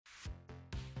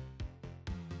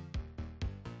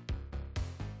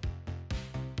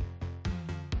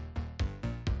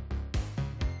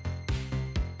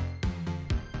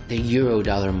the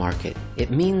Eurodollar market.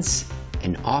 It means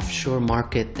an offshore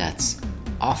market that's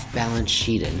off balance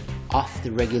sheet and off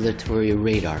the regulatory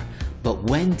radar. But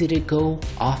when did it go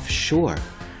offshore?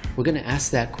 We're going to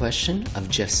ask that question of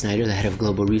Jeff Snyder, the head of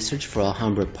global research for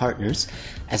Alhambra Partners,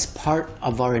 as part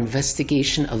of our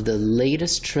investigation of the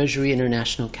latest Treasury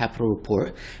International Capital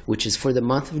Report, which is for the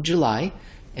month of July,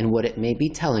 and what it may be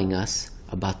telling us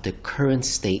about the current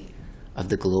state of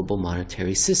the global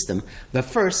monetary system. But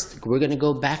first, we're going to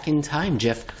go back in time.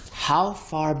 Jeff, how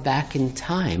far back in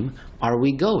time are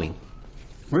we going?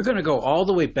 We're going to go all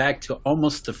the way back to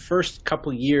almost the first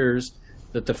couple years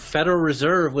that the Federal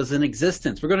Reserve was in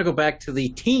existence. We're going to go back to the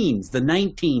teens, the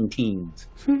 19 teens.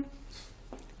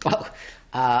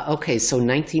 Okay, so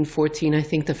 1914, I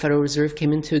think the Federal Reserve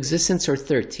came into existence, or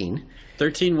 13?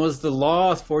 13 was the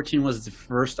law, 14 was the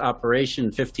first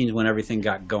operation, 15 is when everything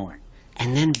got going.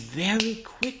 And then very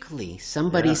quickly,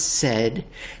 somebody said,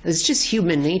 it's just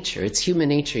human nature. It's human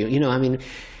nature. You know, I mean,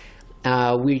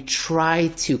 we try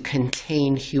to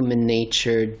contain human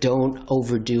nature. Don't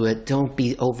overdo it. Don't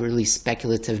be overly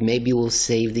speculative. Maybe we'll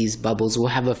save these bubbles. We'll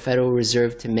have a Federal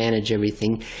Reserve to manage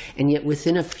everything. And yet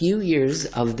within a few years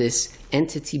of this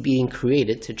entity being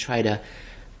created to try to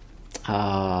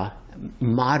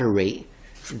moderate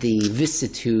the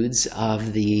vicissitudes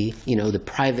of the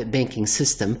private banking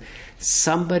system,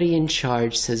 somebody in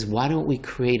charge says, why don't we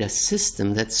create a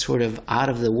system that's sort of out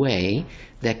of the way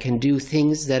that can do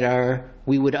things that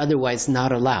we would otherwise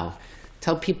not allow?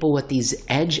 Tell people what these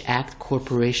EDGE Act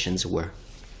corporations were.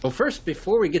 Well, first,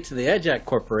 before we get to the EDGE Act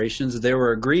corporations, there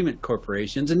were agreement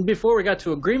corporations. And before we got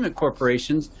to agreement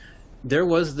corporations, there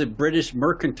was the British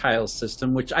mercantile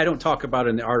system, which I don't talk about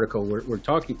in the article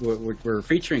we're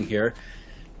featuring here.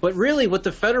 But really, what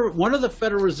one of the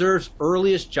Federal Reserve's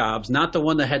earliest jobs, not the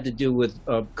one that had to do with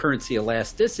currency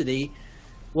elasticity,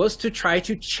 was to try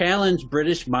to challenge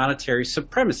British monetary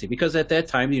supremacy, because at that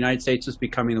time the United States was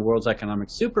becoming the world's economic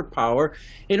superpower,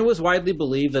 and it was widely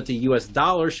believed that the U.S.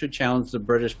 dollar should challenge the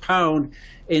British pound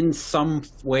in some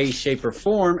way, shape, or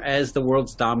form as the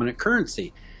world's dominant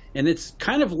currency. And it's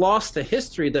kind of lost to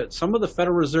history that some of the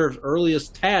Federal Reserve's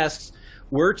earliest tasks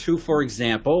were to, for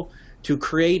example, to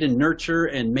create and nurture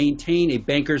and maintain a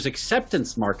banker's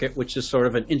acceptance market, which is sort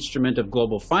of an instrument of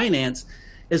global finance,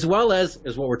 as well as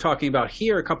what we're talking about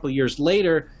here. A couple of years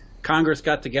later, Congress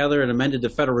got together and amended the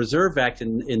Federal Reserve Act in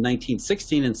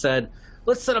 1916 and said,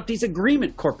 let's set up these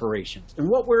agreement corporations. And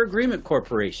what were agreement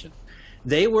corporations?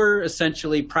 They were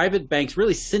essentially private banks,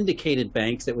 really syndicated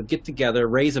banks that would get together,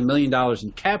 raise $1 million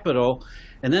in capital,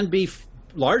 and then be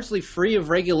largely free of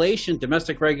regulation,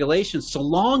 domestic regulation, so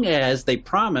long as they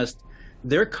promised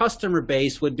their customer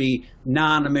base would be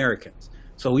non-Americans.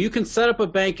 So you can set up a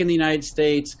bank in the United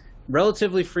States,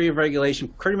 relatively free of regulation,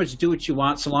 pretty much do what you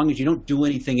want so long as you don't do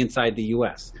anything inside the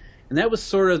U.S. And that was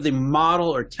sort of the model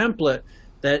or template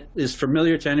that is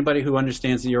familiar to anybody who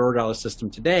understands the Eurodollar system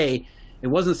today. It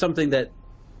wasn't something that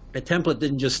a template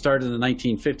didn't just start in the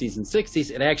 1950s and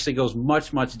 60s. It actually goes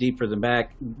much, much deeper than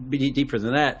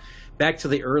that, back to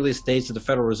the earliest days of the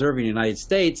Federal Reserve in the United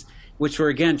States, which were,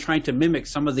 again, trying to mimic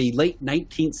some of the late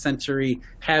 19th century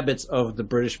habits of the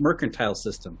British mercantile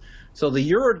system. So the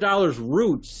Eurodollar's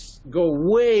roots go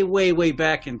way, way, way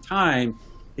back in time.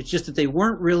 It's just that they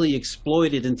weren't really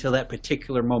exploited until that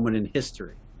particular moment in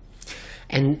history.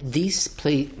 And these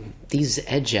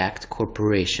EDGE Act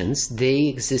corporations, they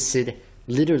existed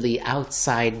literally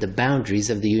outside the boundaries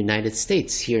of the United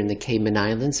States, here in the Cayman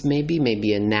Islands,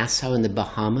 maybe in Nassau in the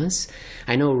Bahamas.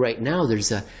 I know right now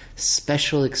there's a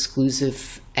special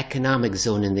exclusive economic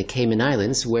zone in the Cayman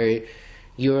Islands where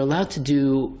you're allowed to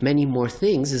do many more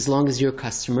things as long as your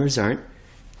customers aren't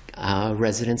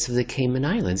residents of the Cayman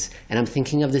Islands. And I'm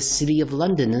thinking of the city of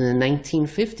London in the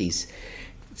 1950s.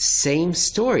 Same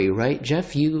story, right,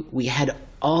 Jeff? We had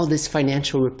all this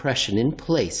financial repression in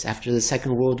place after the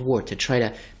Second World War to try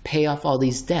to pay off all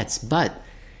these debts. But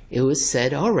it was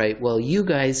said, all right, well, you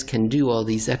guys can do all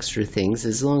these extra things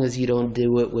as long as you don't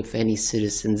do it with any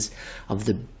citizens of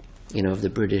the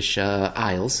British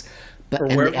Isles. But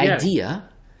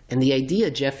the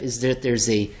idea, Jeff, is that there's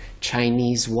a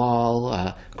Chinese wall,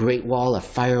 a Great Wall, a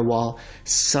firewall,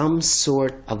 some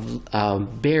sort of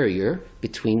barrier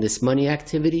between this money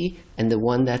activity and the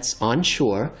one that's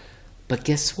onshore. But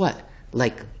guess what?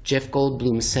 Like Jeff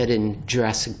Goldblum said in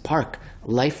Jurassic Park,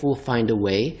 life will find a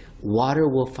way, water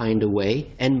will find a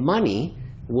way, and money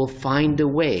will find a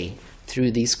way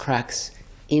through these cracks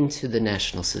into the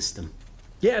national system.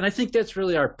 Yeah, and I think that's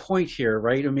really our point here,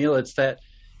 right, Emil? It's that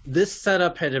this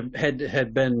setup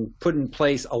had been put in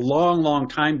place a long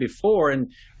time before,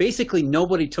 and basically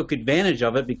nobody took advantage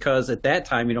of it because at that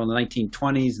time, in the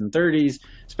 1920s and 30s,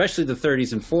 especially the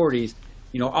 30s and 40s,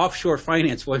 offshore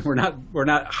finance we're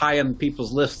not high on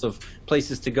people's lists of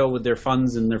places to go with their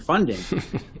funds and their funding.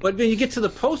 But when you get to the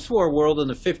post-war world in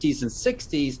the 50s and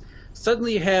 60s,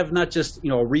 suddenly you have not just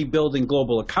a rebuilding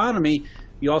global economy.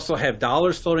 You also have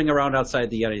dollars floating around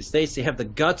outside the United States. You have the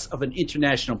guts of an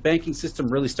international banking system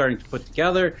really starting to put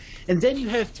together. And then you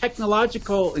have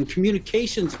technological and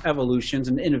communications evolutions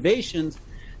and innovations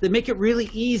that make it really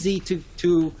easy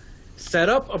to set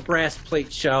up a brass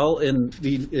plate shell in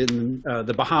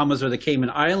the Bahamas or the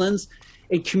Cayman Islands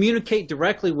and communicate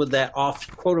directly with that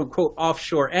quote-unquote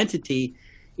offshore entity,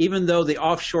 even though the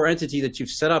offshore entity that you've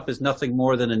set up is nothing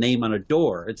more than a name on a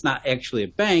door. It's not actually a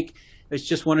bank. It's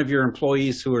just one of your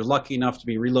employees who are lucky enough to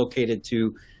be relocated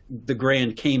to the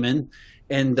Grand Cayman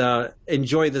and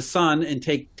enjoy the sun and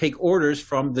take orders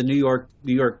from the New York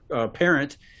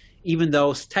parent, even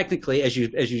though technically, as you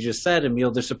just said,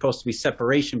 Emil, there's supposed to be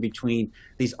separation between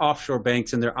these offshore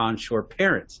banks and their onshore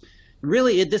parents.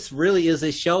 Really, this really is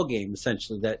a shell game,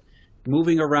 essentially, that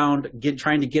moving around,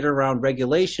 trying to get around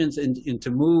regulations and to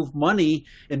move money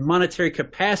and monetary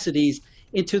capacities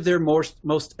into their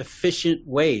most efficient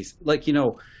ways.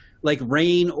 Like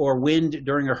rain or wind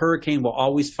during a hurricane will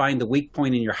always find the weak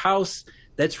point in your house.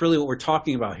 That's really what we're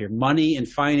talking about here. Money and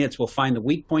finance will find the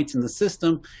weak points in the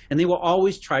system, and they will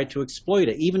always try to exploit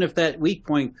it, even if that weak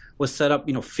point was set up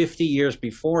 50 years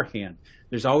beforehand.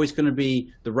 There's always going to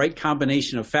be the right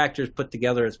combination of factors put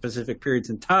together at specific periods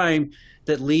in time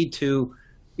that lead to,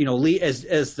 as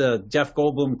the Jeff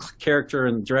Goldblum character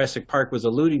in Jurassic Park was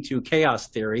alluding to, chaos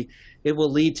theory. It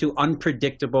will lead to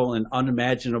unpredictable and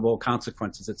unimaginable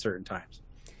consequences at certain times.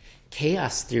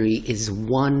 Chaos theory is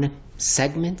one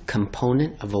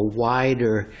component of a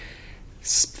wider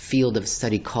field of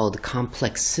study called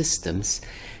complex systems.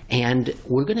 And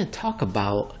we're going to talk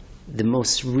about the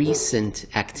most recent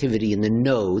activity in the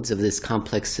nodes of this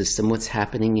complex system, what's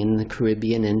happening in the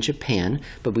Caribbean and Japan.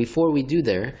 But before we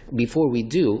do,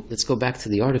 let's go back to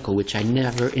the article, which I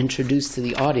never introduced to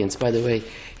the audience. By the way,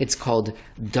 it's called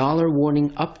Dollar Warning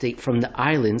Update from the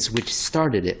Islands, which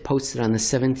started it, posted on the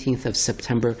 17th of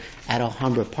September at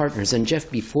Alhambra Partners. And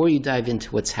Jeff, before you dive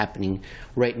into what's happening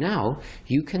right now,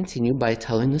 you continue by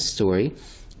telling the story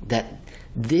that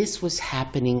this was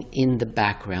happening in the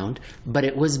background, but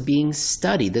it was being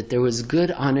studied, that there was good,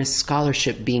 honest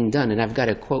scholarship being done. And I've got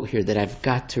a quote here that I've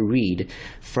got to read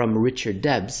from Richard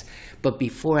Debs. But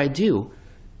before I do,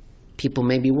 people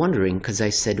may be wondering, because I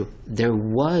said there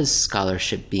was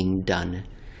scholarship being done.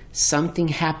 Something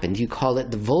happened. You call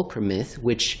it the Volcker myth,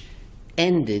 which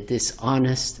ended this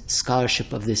honest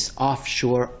scholarship of this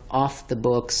offshore, off the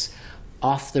books,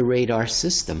 off the radar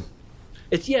system.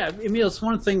 Emil, it's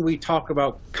one thing we talk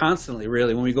about constantly,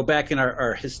 really. When we go back in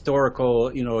our historical,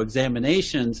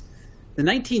 examinations, the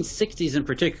 1960s in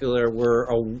particular were,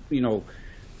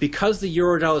 because the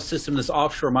Eurodollar system, this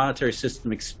offshore monetary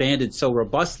system, expanded so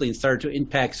robustly and started to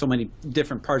impact so many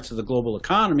different parts of the global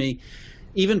economy,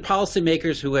 even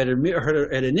policymakers who had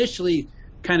initially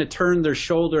kind of turned their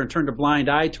shoulder and turned a blind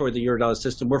eye toward the Eurodollar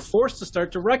system were forced to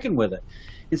start to reckon with it.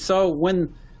 And so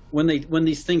when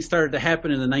these things started to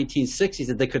happen in the 1960s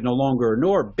that they could no longer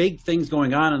ignore, big things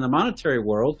going on in the monetary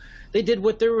world, they did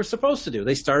what they were supposed to do.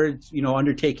 They started,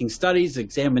 undertaking studies,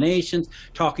 examinations,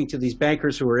 talking to these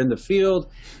bankers who were in the field.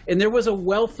 And there was a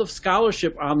wealth of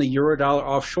scholarship on the Eurodollar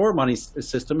offshore money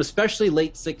system, especially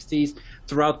late 60s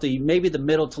throughout maybe the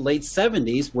middle to late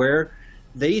 70s, where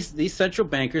these central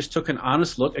bankers took an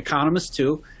honest look, economists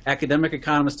too, academic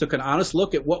economists took an honest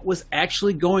look at what was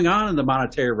actually going on in the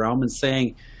monetary realm and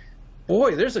saying,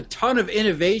 boy, there's a ton of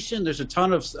innovation. There's a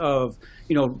ton of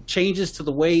changes to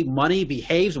the way money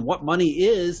behaves and what money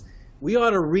is. We ought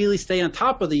to really stay on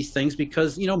top of these things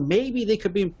because, maybe they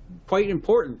could be quite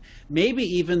important. Maybe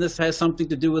even this has something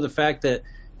to do with the fact that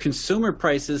consumer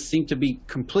prices seem to be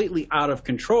completely out of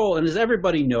control. And as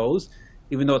everybody knows,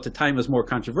 even though at the time it was more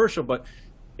controversial, but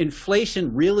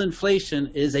inflation, real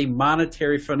inflation, is a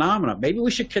monetary phenomenon. Maybe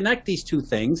we should connect these two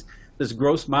things. This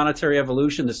gross monetary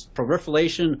evolution, this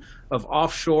proliferation of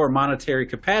offshore monetary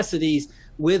capacities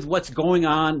with what's going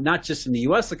on, not just in the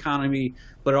U.S. economy,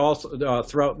 but also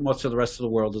throughout much of the rest of the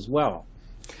world as well.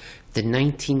 The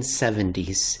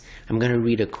 1970s. I'm going to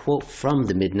read a quote from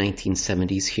the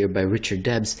mid-1970s here by Richard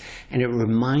Debs, and it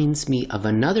reminds me of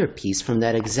another piece from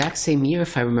that exact same year,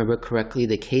 if I remember correctly,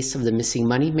 The Case of the Missing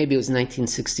Money. Maybe it was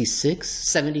 1976,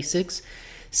 76.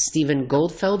 Stephen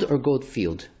Goldfeld or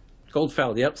Goldfield?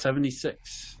 Goldfeld, yep,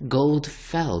 76.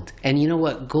 Goldfeld. And you know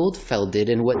what Goldfeld did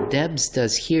and what Debs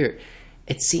does here?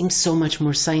 It seems so much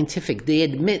more scientific. They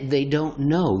admit they don't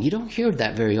know. You don't hear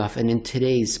that very often in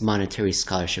today's monetary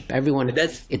scholarship. Everyone...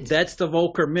 That's the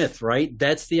Volcker myth, right?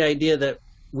 That's the idea that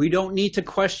we don't need to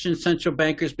question central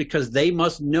bankers because they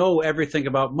must know everything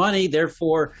about money.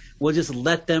 Therefore, we'll just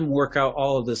let them work out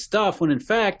all of this stuff. When in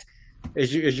fact,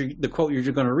 the quote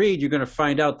you're going to read, you're going to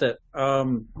find out that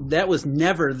that was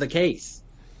never the case.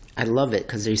 I love it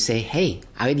because they say, hey,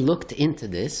 I looked into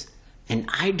this and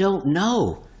I don't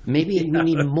know. Maybe we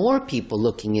need more people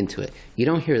looking into it. You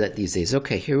don't hear that these days.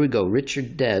 Okay, here we go.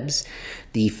 Richard Debs,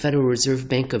 the Federal Reserve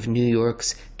Bank of New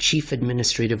York's chief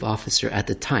administrative officer at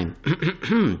the time.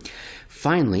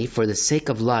 Finally, for the sake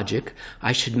of logic,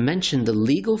 I should mention the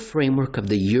legal framework of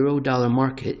the euro-dollar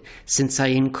market, since I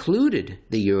included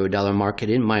the euro-dollar market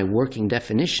in my working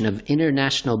definition of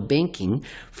international banking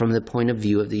from the point of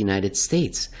view of the United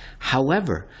States.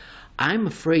 However, I'm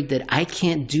afraid that I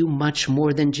can't do much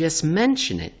more than just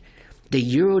mention it. The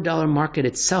euro-dollar market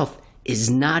itself is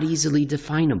not easily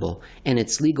definable, and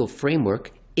its legal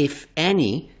framework, if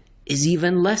any, is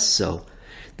even less so.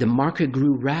 The market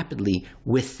grew rapidly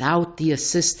without the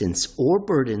assistance or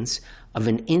burdens of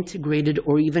an integrated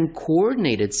or even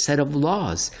coordinated set of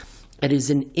laws. It is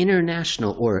an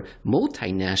international or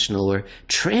multinational or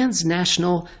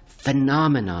transnational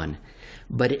phenomenon,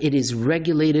 but it is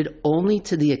regulated only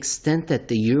to the extent that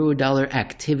the eurodollar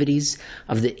activities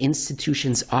of the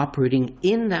institutions operating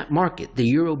in that market, the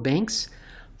euro banks,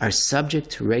 are subject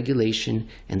to regulation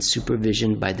and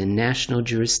supervision by the national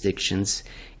jurisdictions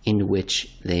in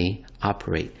which they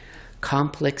operate.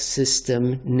 Complex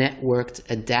system, networked,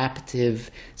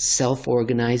 adaptive,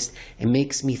 self-organized. It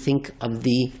makes me think of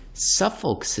the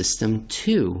Suffolk system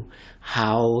too,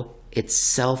 how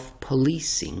it's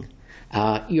self-policing.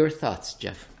 Your thoughts,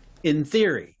 Jeff? In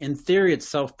theory, it's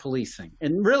self-policing.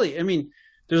 And really, I mean,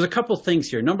 there's a couple things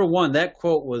here. Number one, that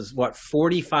quote was,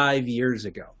 45 years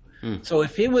ago. So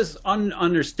if it was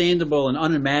ununderstandable and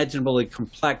unimaginably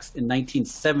complex in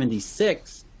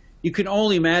 1976, you can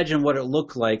only imagine what it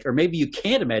looked like, or maybe you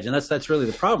can't imagine. That's really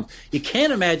the problem. You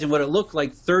can't imagine what it looked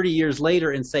like 30 years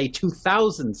later in, say,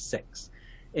 2006,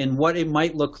 and what it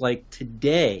might look like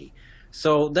today.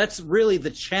 So that's really the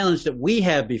challenge that we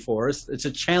have before us. It's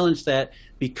a challenge that,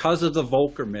 because of the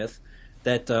Volcker myth,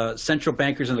 that central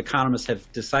bankers and economists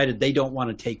have decided they don't want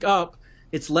to take up.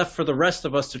 It's left for the rest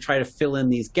of us to try to fill in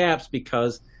these gaps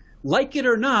because, like it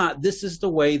or not, this is the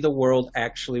way the world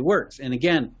actually works. And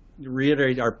again, to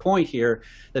reiterate our point here,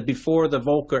 that before the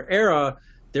Volcker era,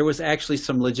 there was actually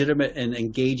some legitimate and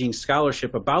engaging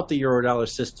scholarship about the eurodollar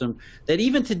system that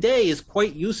even today is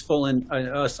quite useful in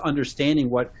us understanding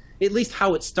what, at least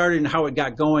how it started and how it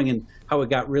got going and how it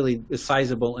got really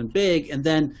sizable and big. And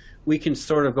then we can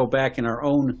sort of go back in our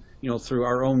own, through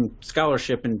our own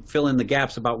scholarship and fill in the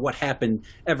gaps about what happened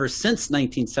ever since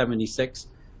 1976.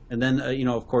 And then,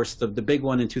 of course, the big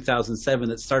one in 2007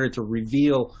 that started to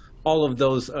reveal all of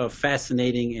those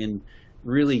fascinating and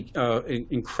really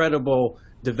incredible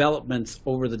developments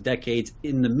over the decades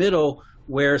in the middle,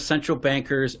 where central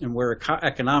bankers and where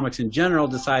economics in general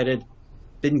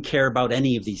didn't care about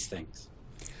any of these things.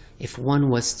 If one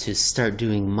was to start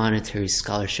doing monetary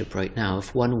scholarship right now,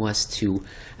 if one was to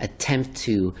attempt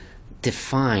to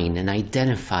define and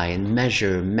identify and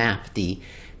measure, map the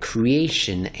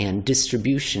creation and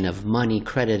distribution of money,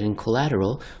 credit, and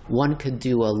collateral, one could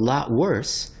do a lot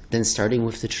worse than starting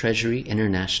with the Treasury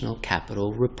International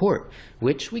Capital Report,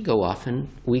 which we go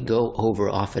over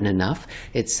often enough.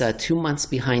 It's 2 months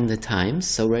behind the times,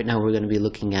 so right now we're going to be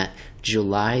looking at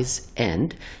July's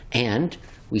end, and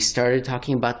we started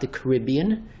talking about the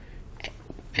Caribbean,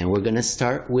 and we're going to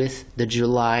start with the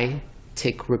July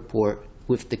TIC report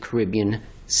with the Caribbean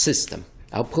system.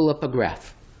 I'll pull up a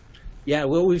graph. Yeah,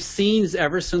 what we've seen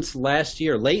ever since last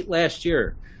year, late last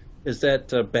year, is that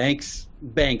banks,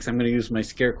 I'm going to use my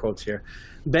scare quotes here,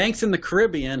 banks in the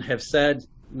Caribbean have said,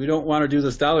 we don't want to do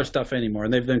this dollar stuff anymore,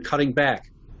 and they've been cutting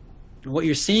back. And what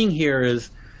you're seeing here is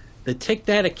the TIC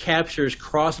data captures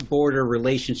cross-border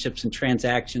relationships and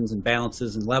transactions and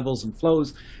balances and levels and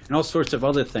flows and all sorts of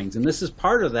other things. And this is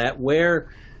part of that, where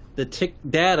the TIC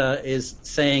data is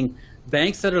saying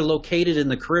banks that are located in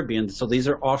the Caribbean, so these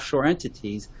are offshore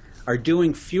entities, are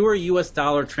doing fewer U.S.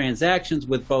 dollar transactions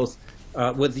with both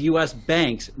with U.S.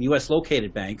 banks, U.S.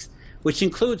 located banks, which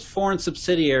includes foreign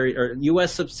subsidiary or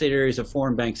U.S. subsidiaries of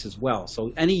foreign banks as well.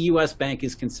 So any U.S. bank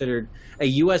is considered a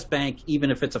U.S. bank, even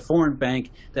if it's a foreign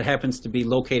bank that happens to be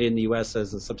located in the U.S.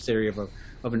 as a subsidiary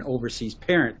of an overseas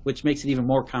parent, which makes it even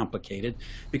more complicated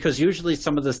because usually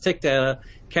some of this tick data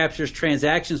captures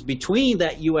transactions between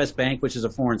that U.S. bank, which is a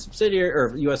foreign subsidiary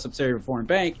or U.S. subsidiary of a foreign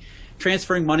bank,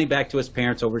 transferring money back to its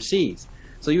parents overseas.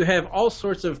 So you have all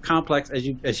sorts of complex, as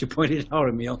you pointed out,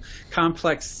 Emil,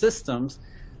 complex systems.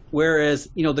 Whereas,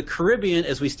 the Caribbean,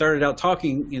 as we started out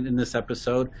talking in this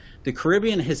episode, the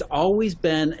Caribbean has always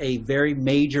been a very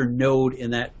major node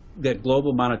in that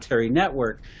global monetary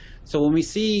network. So when we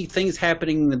see things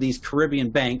happening in these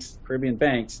Caribbean banks,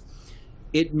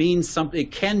 it means something.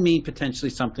 It can mean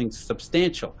potentially something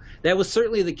substantial. That was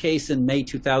certainly the case in May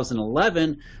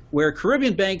 2011, where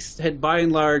Caribbean banks had, by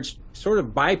and large, sort of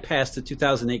bypassed the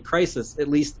 2008 crisis. At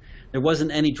least there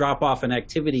wasn't any drop-off in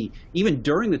activity even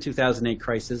during the 2008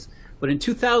 crisis. But in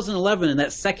 2011, in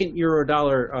that second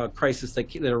euro-dollar crisis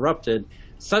that erupted,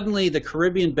 suddenly the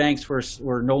Caribbean banks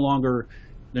were no longer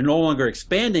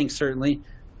expanding, certainly,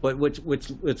 but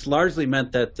which largely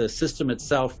meant that the system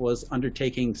itself was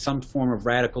undertaking some form of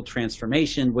radical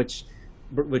transformation, which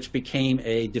became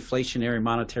a deflationary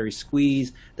monetary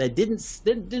squeeze that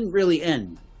didn't really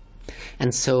end.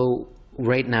 And so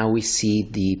right now we see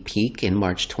the peak in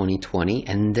March 2020,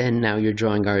 and then now you're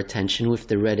drawing our attention with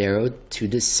the red arrow to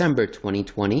December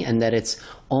 2020, and that it's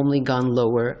only gone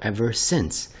lower ever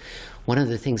since. One of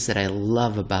the things that I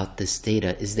love about this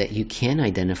data is that you can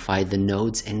identify the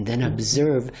nodes and then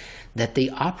observe that they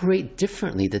operate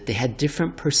differently, that they had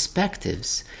different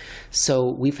perspectives.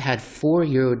 So we've had 4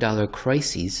 Eurodollar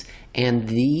crises, and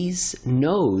these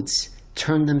nodes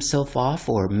turned themselves off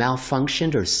or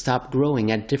malfunctioned or stopped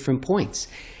growing at different points.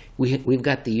 We've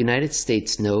got the United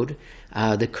States node,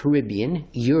 the Caribbean,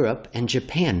 Europe, and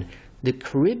Japan. The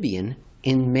Caribbean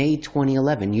in May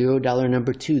 2011, Eurodollar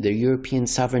number 2, the European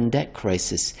sovereign debt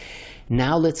crisis.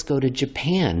 Now let's go to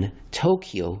Japan,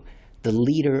 Tokyo, the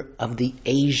leader of the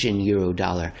Asian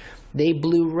Eurodollar. They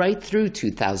blew right through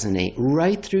 2008,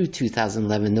 right through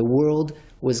 2011. The world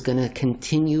was going to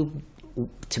continue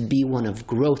to be one of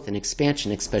growth and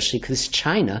expansion, especially because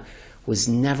China was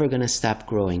never going to stop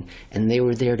growing, and they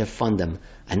were there to fund them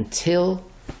until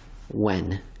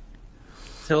when?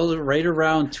 Till right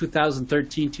around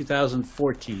 2013,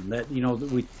 2014. That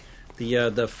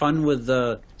the fun with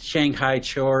the Shanghai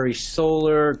Chori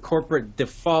Solar corporate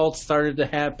default started to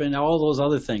happen. All those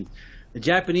other things. The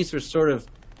Japanese were sort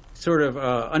of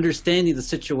understanding the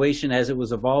situation as it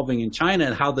was evolving in China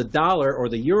and how the dollar or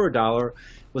the Eurodollar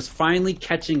was finally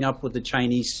catching up with the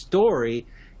Chinese story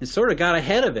and sort of got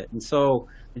ahead of it. And so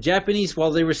the Japanese,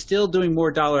 while they were still doing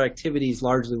more dollar activities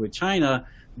largely with China,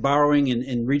 borrowing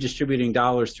and redistributing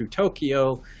dollars through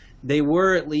Tokyo, they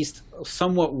were at least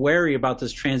somewhat wary about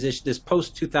this transition, this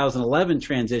post-2011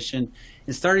 transition,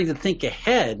 and starting to think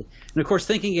ahead. And of course,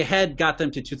 thinking ahead got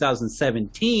them to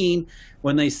 2017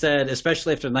 when they said,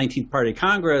 especially after the 19th Party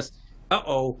Congress,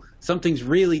 something's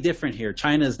really different here.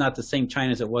 China is not the same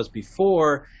China as it was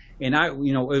before. And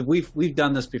we've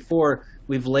done this before.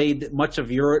 We've laid much of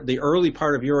the early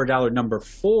part of Eurodollar number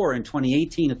 4 in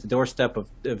 2018 at the doorstep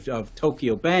of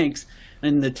Tokyo banks,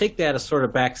 and the tick data sort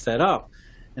of backs that up.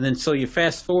 And then so you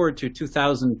fast forward to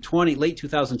 2020, late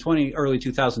 2020, early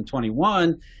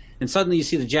 2021, and suddenly you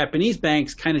see the Japanese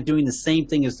banks kind of doing the same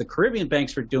thing as the Caribbean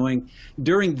banks were doing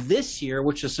during this year,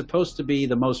 which is supposed to be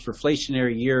the most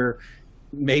reflationary year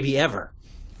maybe ever.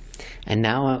 And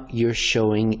now you're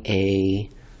showing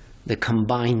the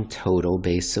combined total,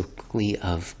 basically,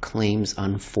 of claims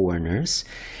on foreigners.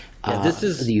 Yeah, this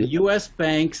is U.S.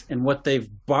 banks and what they've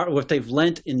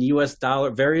lent in U.S. dollar,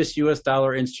 various U.S.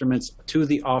 dollar instruments to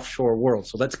the offshore world.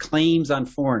 So that's claims on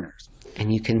foreigners.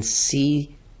 And you can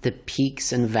see the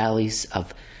peaks and valleys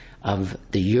of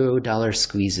the Eurodollar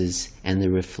squeezes and the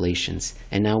reflations.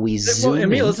 And now we zoom in.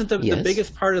 Emil, isn't the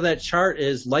biggest part of that chart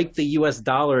is like the U.S.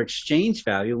 dollar exchange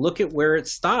value, look at where it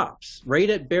stops, right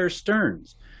at Bear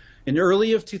Stearns. In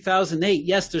early of 2008,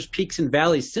 yes, there's peaks and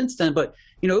valleys since then, but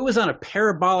it was on a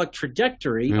parabolic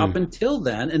trajectory up until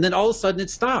then, and then all of a sudden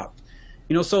it stopped.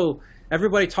 So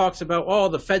everybody talks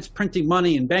about, the Fed's printing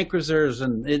money and bank reserves,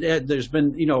 and there's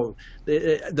been,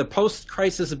 the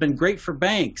post-crisis has been great for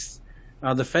banks.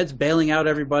 The Fed's bailing out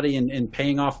everybody and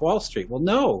paying off Wall Street. Well,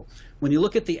 no. When you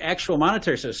look at the actual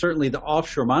monetary system, certainly the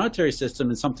offshore monetary system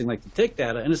and something like the tick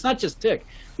data, and it's not just tick.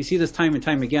 We see this time and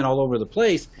time again all over the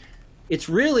place. It's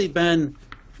really been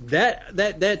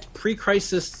that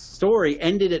pre-crisis story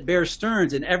ended at Bear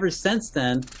Stearns, and ever since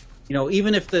then,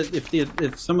 even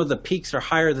if some of the peaks are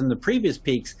higher than the previous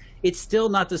peaks, it's still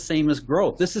not the same as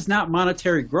growth. This is not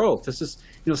monetary growth. This is,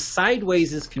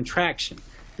 sideways is contraction.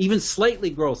 Even slightly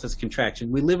growth is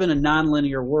contraction. We live in a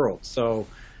nonlinear world. So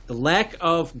the lack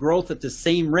of growth at the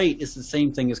same rate is the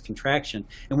same thing as contraction.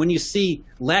 And when you see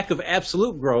lack of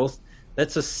absolute growth,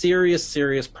 that's a serious,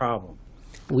 serious problem.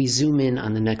 We zoom in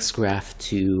on the next graph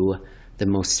to the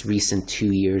most recent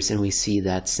 2 years, and we see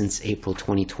that since April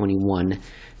 2021,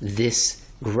 this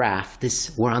graph,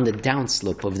 we're on the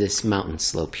downslope of this mountain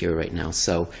slope here right now.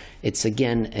 So it's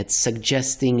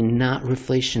suggesting not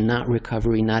reflation, not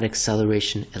recovery, not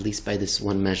acceleration, at least by this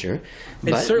one measure.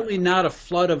 It's certainly not a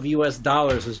flood of U.S.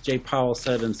 dollars, as Jay Powell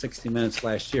said in 60 Minutes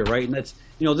last year, right? And that's,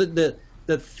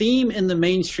 the theme in the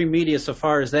mainstream media, so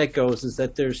far as that goes, is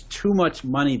that there's too much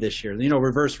money this year.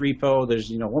 Reverse repo,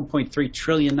 there's, 1.3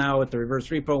 trillion now at the reverse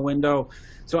repo window.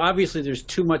 So obviously there's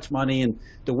too much money, and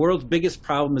the world's biggest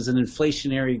problem is an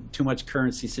inflationary, too much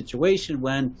currency situation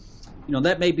when,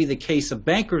 that may be the case of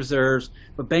bank reserves,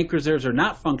 but bank reserves are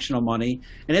not functional money.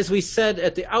 And as we said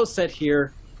at the outset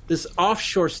here, this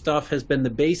offshore stuff has been the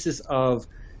basis of,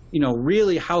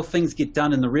 really how things get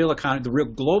done in the real economy, the real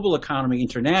global economy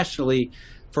internationally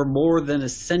for more than a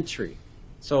century.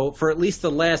 So for at least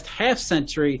the last half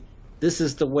century, this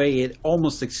is the way it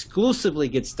almost exclusively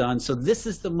gets done. So this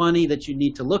is the money that you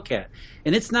need to look at.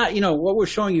 And it's not, what we're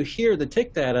showing you here, the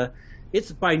tick data,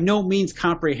 it's by no means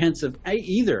comprehensive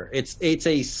either. It's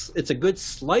a good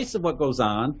slice of what goes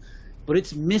on, but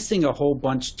it's missing a whole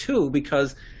bunch too,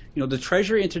 because, the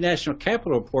Treasury International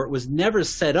Capital Report was never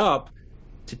set up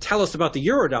to tell us about the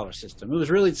Eurodollar system. It was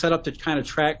really set up to kind of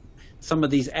track some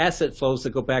of these asset flows that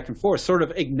go back and forth, sort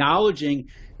of acknowledging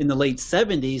in the late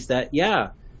 70s that,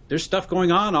 there's stuff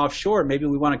going on offshore. Maybe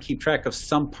we want to keep track of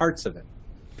some parts of it.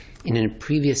 In a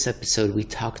previous episode, we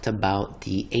talked about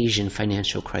the Asian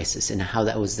financial crisis and how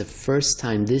that was the first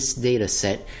time this data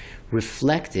set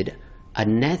reflected a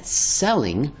net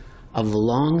selling of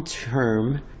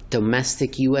long-term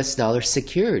domestic U.S. dollar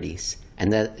securities.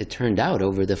 And that it turned out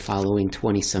over the following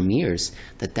 20-some years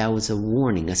that was a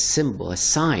warning, a symbol, a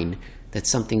sign that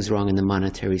something's wrong in the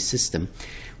monetary system.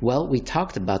 Well, we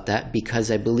talked about that because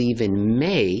I believe in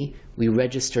May we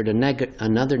registered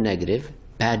another negative.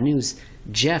 Bad news.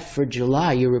 Jeff, for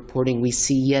July, you're reporting we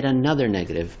see yet another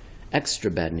negative.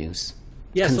 Extra bad news.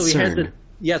 Yeah, concern.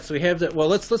 So we have that. Well,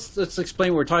 let's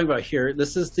explain what we're talking about here.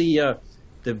 This is the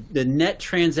net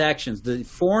transactions, the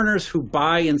foreigners who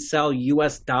buy and sell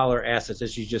U.S. dollar assets,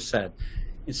 as you just said.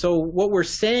 And so what we're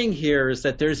saying here is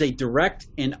that there's a direct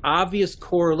and obvious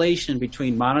correlation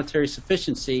between monetary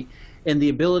sufficiency and the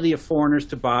ability of foreigners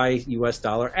to buy U.S.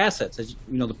 dollar assets. As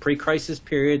the pre-crisis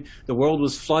period, the world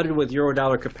was flooded with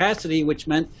Eurodollar capacity, which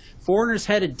meant foreigners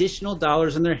had additional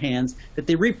dollars in their hands that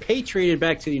they repatriated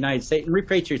back to the United States. And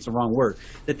repatriate's the wrong word.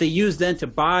 That they used then to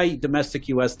buy domestic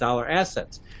U.S. dollar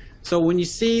assets. So when you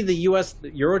see the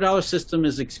Eurodollar system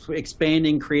is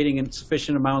expanding, creating a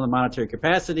sufficient amount of monetary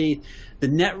capacity,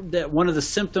 one of the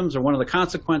symptoms or one of the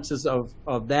consequences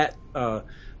of that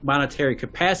monetary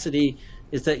capacity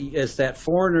is that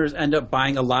foreigners end up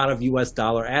buying a lot of U.S.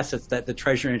 dollar assets that the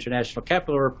Treasury International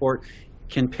Capital Report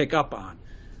can pick up on.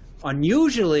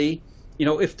 Unusually,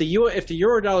 if the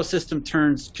Eurodollar system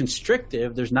turns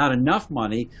constrictive, there's not enough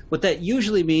money. What that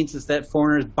usually means is that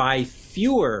foreigners buy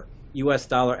fewer U.S.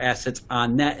 dollar assets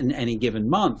on net in any given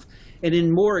month. And in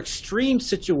more extreme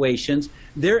situations,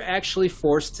 they're actually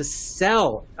forced to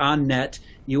sell on net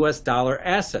U.S. dollar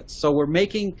assets. So we're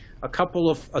making a couple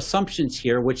of assumptions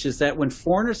here, which is that when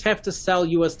foreigners have to sell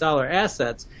U.S. dollar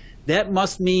assets, that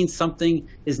must mean something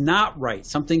is not right.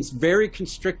 Something's very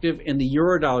constrictive in the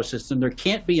Eurodollar system. There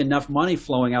can't be enough money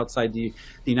flowing outside the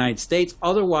United States.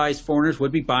 Otherwise, foreigners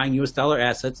would be buying U.S. dollar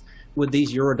assets with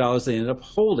these Eurodollars they ended up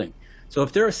holding. So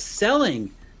if they're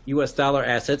selling U.S. dollar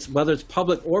assets, whether it's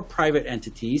public or private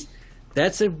entities,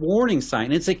 that's a warning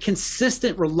sign. It's a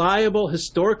consistent, reliable,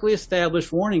 historically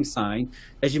established warning sign.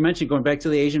 As you mentioned, going back to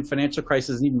the Asian financial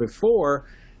crisis and even before,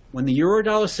 when the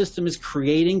Eurodollar system is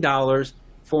creating dollars,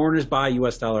 foreigners buy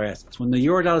U.S. dollar assets. When the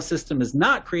Eurodollar system is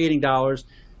not creating dollars,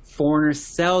 foreigners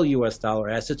sell U.S. dollar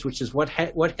assets, which is what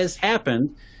has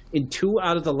happened in 2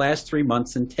 out of the last 3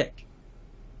 months in TIC.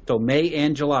 So May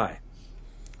and July.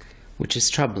 Which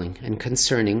is troubling and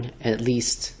concerning, at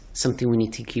least something we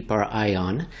need to keep our eye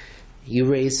on. You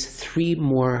raise 3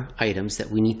 more items that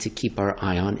we need to keep our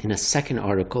eye on in a second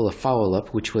article, a follow-up,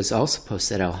 which was also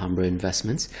posted at Alhambra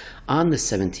Investments on the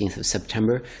 17th of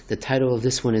September. The title of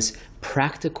this one is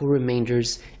Practical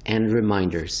Remainders and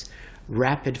Reminders.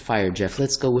 Rapid fire, Jeff.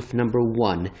 Let's go with number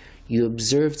 1. you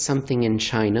observed something in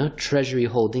China, Treasury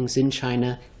holdings in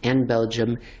China and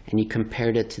Belgium, and you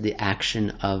compared it to the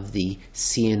action of the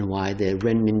CNY, the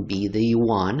renminbi, the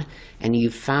yuan, and you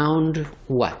found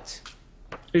what?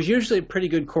 There's usually a pretty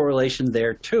good correlation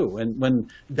there too. And when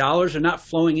dollars are not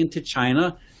flowing into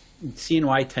China,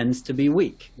 CNY tends to be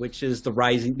weak, which is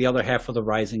the other half of the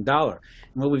rising dollar.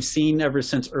 And what we've seen ever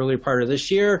since earlier part of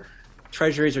this year,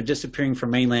 treasuries are disappearing from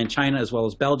mainland China as well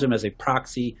as Belgium as a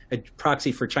proxy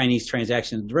for Chinese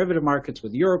transaction and derivative markets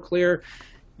with Euroclear.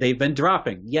 They've been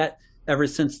dropping. Yet, ever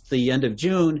since the end of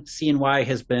June, CNY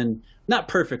has been not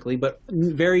perfectly, but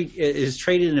is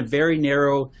traded in a very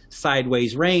narrow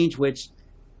sideways range, which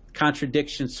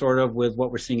contradiction sort of with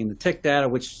what we're seeing in the tick data,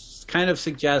 which kind of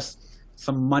suggests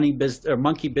some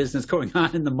monkey business going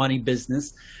on in the money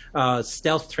business,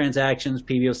 stealth transactions,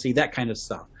 PBOC, that kind of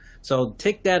stuff. So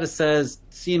tick data says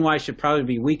CNY should probably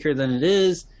be weaker than it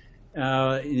is,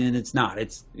 and it's not.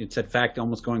 It's in fact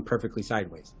almost going perfectly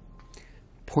sideways.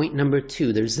 Point number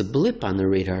 2, there's a blip on the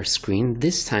radar screen,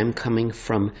 this time coming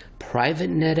from private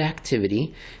net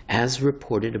activity as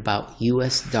reported about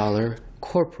US dollar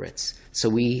corporates. So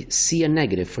we see a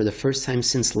negative for the first time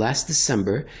since last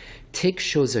December. Tick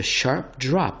shows a sharp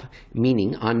drop,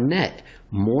 meaning on net,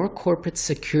 more corporate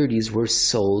securities were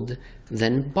sold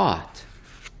than bought.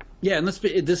 Yeah, and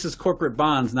this is corporate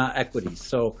bonds, not equities.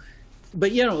 So,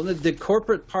 but the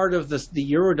corporate part of the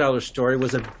Eurodollar story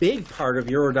was a big part of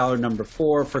Eurodollar number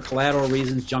 4 for collateral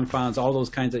reasons, junk bonds, all those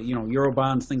kinds of Euro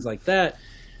bonds, things like that.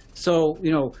 So,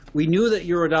 we knew that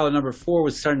Eurodollar number 4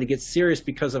 was starting to get serious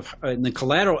because of the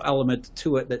collateral element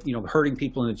to it that, hurting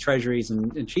people in the treasuries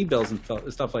and T-bills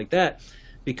and stuff like that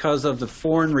because of the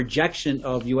foreign rejection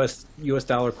of US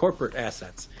dollar corporate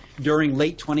assets during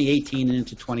late 2018 and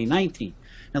into 2019.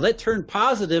 Now, that turned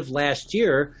positive last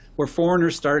year where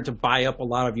foreigners started to buy up a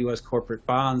lot of U.S. corporate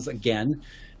bonds again,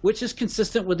 which is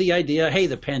consistent with the idea, hey,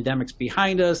 the pandemic's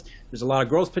behind us. There's a lot of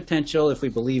growth potential if we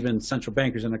believe in central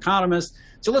bankers and economists.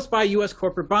 So let's buy U.S.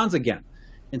 corporate bonds again.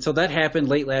 And so that happened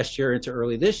late last year into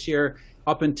early this year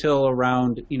up until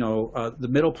around, the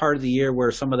middle part of the year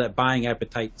where some of that buying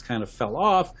appetite kind of fell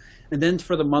off. And then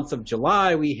for the month of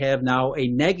July, we have now a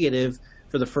negative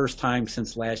for the first time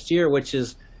since last year, which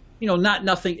is not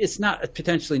nothing. It's not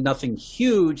potentially nothing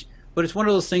huge, but it's one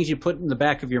of those things you put in the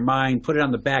back of your mind, put it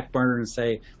on the back burner and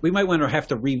say, we might want to have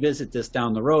to revisit this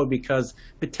down the road because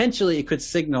potentially it could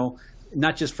signal,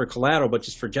 not just for collateral, but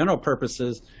just for general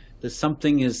purposes, that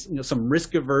something is, some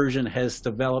risk aversion has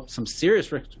developed, some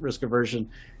serious risk aversion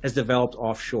has developed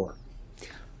offshore.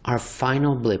 Our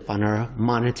final blip on our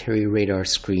monetary radar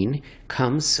screen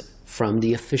comes from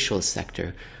the official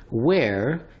sector,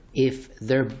 where if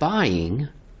they're buying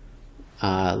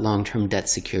long-term debt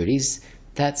securities,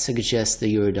 that suggests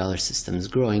the Eurodollar system is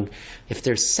growing. If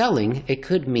they're selling, it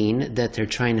could mean that they're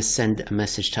trying to send a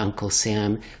message to Uncle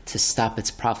Sam to stop its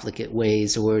profligate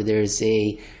ways, or there's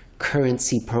a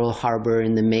currency Pearl Harbor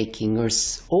in the making,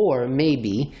 or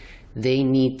maybe they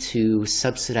need to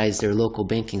subsidize their local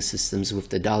banking systems with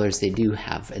the dollars they do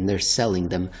have, and they're selling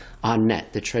them on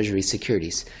net, the Treasury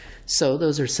securities. So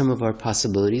those are some of our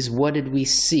possibilities. What did we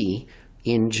see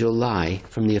in July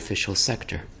from the official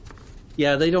sector?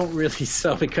 Yeah, they don't really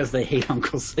sell because they hate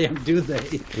Uncle Sam, do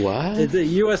they? What?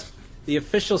 The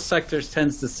official sector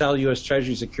tends to sell U.S.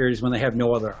 Treasury securities when they have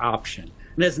no other option.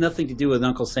 And it has nothing to do with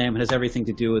Uncle Sam. It has everything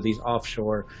to do with these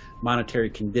offshore monetary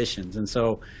conditions. And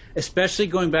so, especially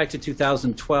going back to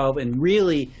 2012 and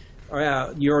really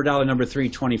Eurodollar number 3,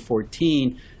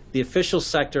 2014, the official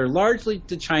sector, largely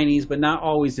the Chinese, but not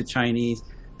always the Chinese,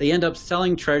 they end up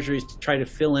selling treasuries to try to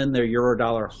fill in their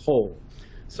Eurodollar hole.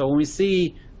 So when we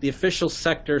see the official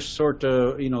sector sort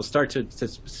of, start to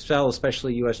sell,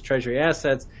 especially U.S. Treasury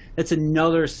assets, it's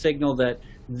another signal that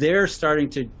they're starting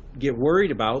to get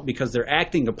worried about because they're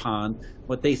acting upon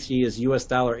what they see as U.S.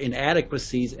 dollar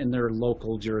inadequacies in their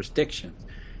local jurisdictions.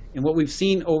 And what we've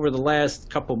seen over the last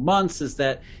couple months is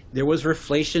that there was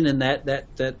reflation in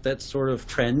that sort of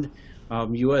trend.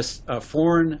 U.S.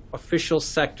 Foreign official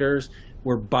sectors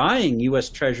were buying U.S.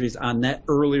 Treasuries on net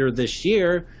earlier this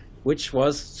year, which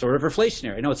was sort of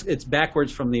reflationary. I know it's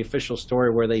backwards from the official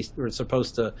story where they're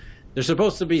supposed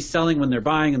to be selling when they're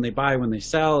buying and they buy when they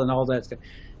sell and all that stuff.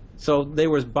 So they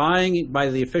was buying by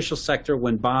the official sector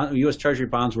when U.S. Treasury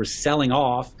bonds were selling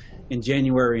off in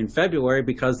January and February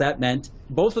because that meant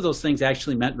both of those things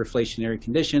actually meant reflationary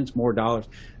conditions, more dollars,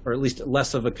 or at least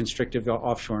less of a constrictive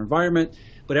offshore environment.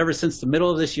 But ever since the middle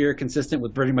of this year, consistent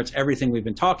with pretty much everything we've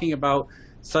been talking about,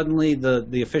 suddenly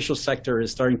the official sector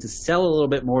is starting to sell a little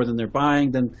bit more than they're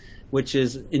buying, which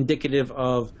is indicative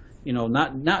of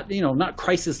not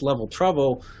crisis level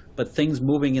trouble, but things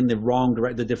moving in the wrong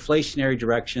direction, the deflationary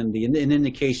direction, an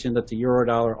indication that the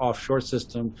Eurodollar offshore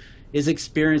system is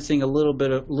experiencing a little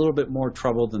bit more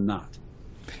trouble than not.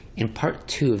 In part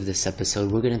 2 of this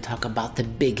episode, we're going to talk about the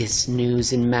biggest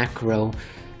news in macro,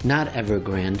 not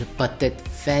Evergrande, but that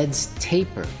Fed's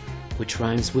taper, which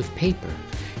rhymes with paper.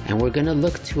 And we're going to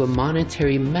look to a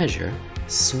monetary measure,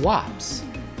 swaps,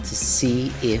 to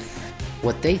see if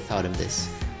what they thought of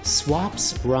this.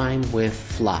 Swaps rhyme with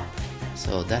flop.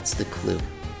 So that's the clue.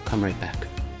 Come right back.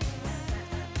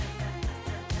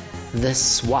 The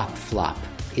swap flop.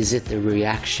 Is it the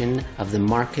reaction of the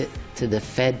market to the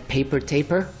Fed paper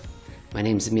taper? My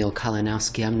name's Emil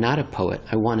Kalinowski. I'm not a poet.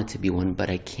 I wanted to be one, but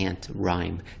I can't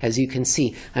rhyme. As you can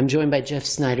see, I'm joined by Jeff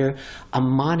Snyder, a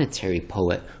monetary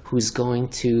poet who's going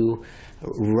to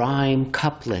rhyme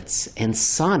couplets and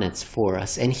sonnets for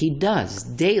us, and he does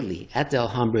daily at the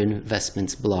Alhambra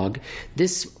Investments blog.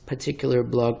 This particular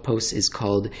blog post is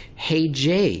called Hey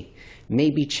Jay,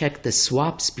 maybe check the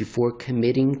swaps before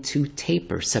committing to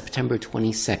taper, September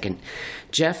 22nd.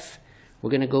 Jeff,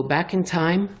 we're going to go back in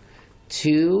time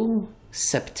to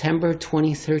September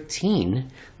 2013,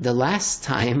 the last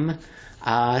time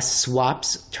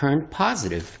swaps turned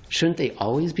positive. Shouldn't they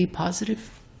always be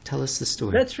positive? Tell us the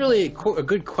story. That's really a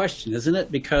good question, isn't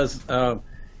it? Because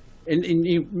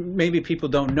maybe people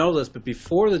don't know this, but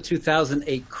before the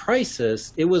 2008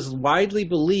 crisis, it was widely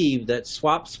believed that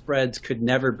swap spreads could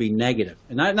never be negative.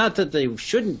 And not that they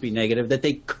shouldn't be negative, that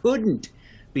they couldn't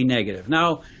be negative.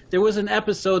 Now, there was an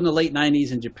episode in the late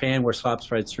 90s in Japan where swap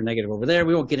spreads were negative over there.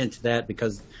 We won't get into that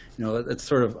because, it's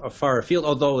sort of a far afield,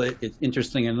 although it's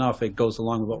interesting enough, it goes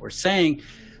along with what we're saying.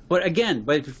 But again,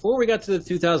 before we got to the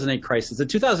 2008 crisis, the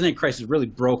 2008 crisis really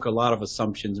broke a lot of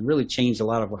assumptions and really changed a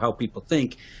lot of how people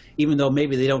think, even though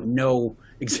maybe they don't know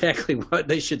exactly what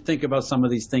they should think about some of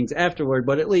these things afterward.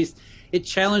 But at least it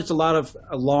challenged a lot of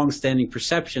long-standing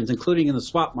perceptions, including in the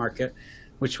swap market,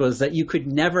 which was that you could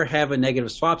never have a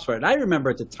negative swap spread. And I remember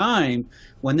at the time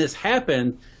when this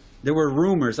happened, there were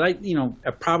rumors,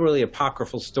 probably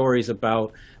apocryphal stories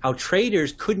about how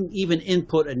traders couldn't even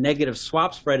input a negative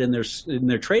swap spread in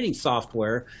their trading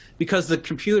software because the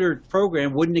computer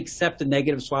program wouldn't accept a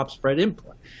negative swap spread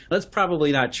input. That's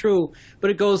probably not true, but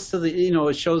it goes to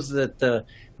it shows that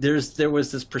there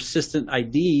was this persistent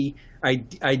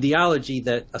ideology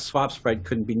that a swap spread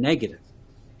couldn't be negative.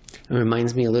 It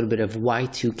reminds me a little bit of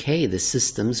Y2K. The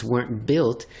systems weren't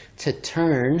built to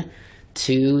turn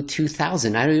to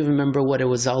 2000. I don't even remember what it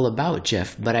was all about,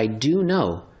 Jeff, but I do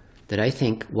know that I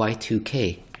think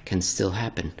Y2K can still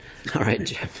happen. All right,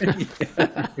 Jeff.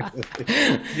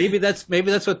 Maybe that's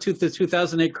what the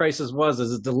 2008 crisis was,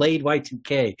 is a delayed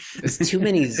Y2K. There's too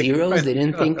many zeros. They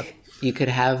didn't think you could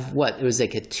have it was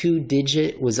like a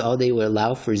 2-digit was all they would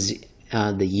allow for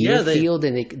the year field,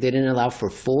 and they didn't allow for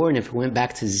 4, and if it went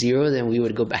back to 0, then we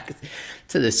would go back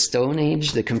to the Stone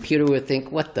Age. The computer would think,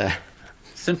 what the?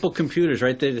 Simple computers,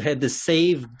 right? They had to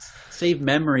save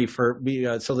memory for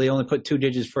so they only put 2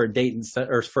 digits for a date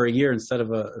or for a year instead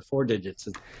of 4 digits.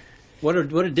 What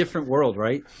a different world,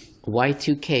 right?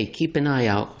 Y2K. Keep an eye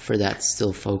out for that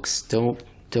still, folks. Don't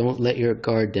let your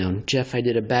guard down. Jeff, I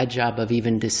did a bad job of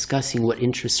even discussing what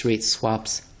interest rate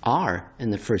swaps are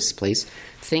in the first place.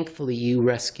 Thankfully, you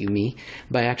rescue me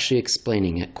by actually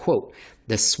explaining it. Quote,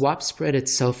 the swap spread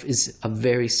itself is a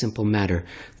very simple matter.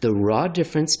 The raw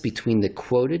difference between the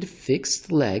quoted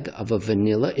fixed leg of a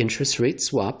vanilla interest rate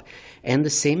swap and the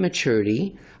same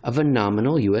maturity of a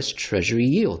nominal U.S. Treasury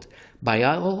yield. By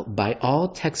all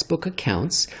textbook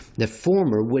accounts, the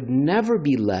former would never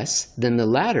be less than the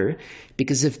latter,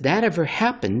 because if that ever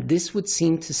happened, this would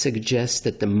seem to suggest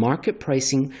that the market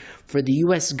pricing for the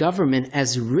U.S. government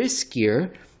as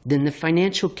riskier than the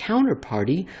financial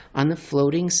counterparty on the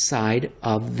floating side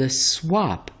of the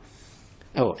swap.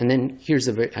 Oh, and then here's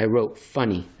I wrote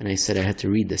funny, and I said I had to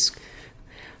read this.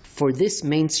 For this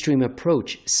mainstream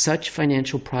approach, such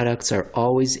financial products are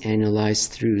always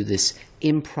analyzed through this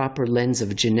improper lens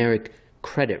of generic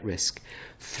credit risk.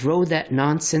 Throw that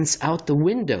nonsense out the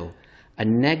window. A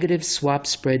negative swap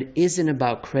spread isn't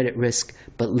about credit risk,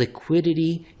 but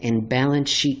liquidity and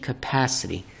balance sheet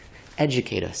capacity.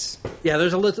 Educate us. Yeah,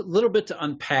 there's a little bit to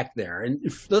unpack there. And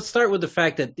let's start with the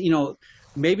fact that,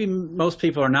 maybe most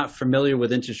people are not familiar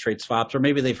with interest rate swaps, or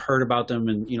maybe they've heard about them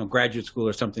in, graduate school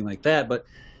or something like that. But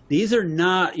these are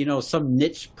not, some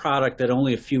niche product that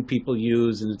only a few people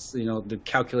use, and it's, they're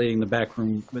calculating the back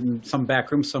room in some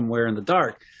back room somewhere in the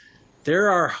dark.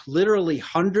 There are literally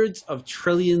hundreds of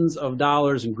trillions of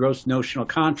dollars in gross notional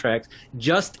contracts,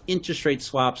 just interest rate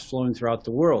swaps flowing throughout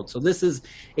the world. So this is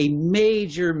a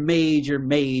major, major,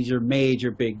 major, major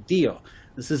big deal.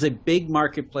 This is a big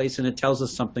marketplace, and it tells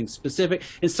us something specific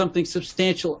and something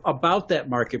substantial about that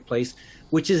marketplace,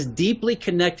 which is deeply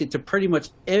connected to pretty much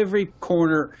every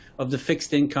corner of the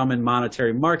fixed income and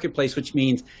monetary marketplace, which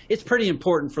means it's pretty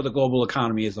important for the global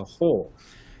economy as a whole.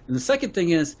 And the second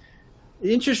thing is,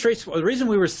 interest rates. The reason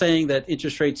we were saying that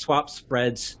interest rate swap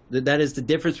spreads, that is the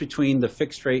difference between the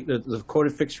fixed rate, the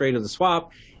quoted fixed rate of the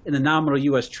swap, and the nominal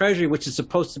U.S. Treasury, which is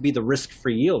supposed to be the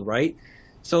risk-free yield, right?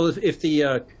 So if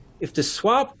the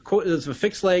swap, the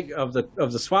fixed leg of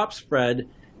the swap spread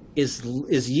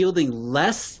is yielding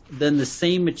less than the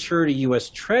same maturity U.S.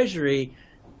 Treasury,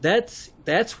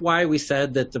 that's why we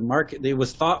said that the market, it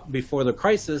was thought before the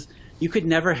crisis, you could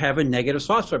never have a negative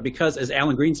swap spread because, as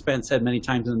Alan Greenspan said many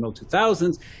times in the middle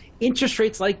 2000s, interest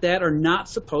rates like that are not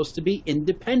supposed to be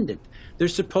independent. They're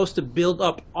supposed to build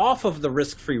up off of the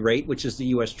risk-free rate, which is the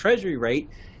U.S. Treasury rate.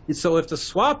 And so if the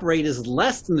swap rate is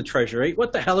less than the Treasury rate,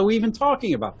 what the hell are we even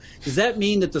talking about? Does that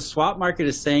mean that the swap market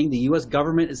is saying the U.S.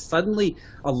 government is suddenly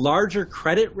a larger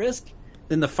credit risk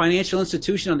than the financial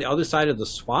institution on the other side of the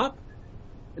swap?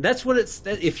 That's what it's.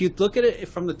 If you look at it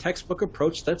from the textbook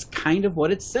approach, that's kind of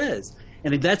what it says.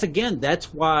 And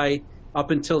that's why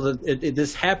up until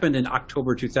this happened in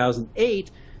October 2008,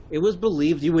 it was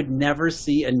believed you would never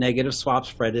see a negative swap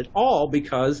spread at all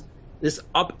because this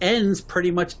upends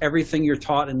pretty much everything you're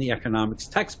taught in the economics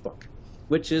textbook,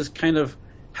 which is kind of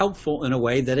helpful in a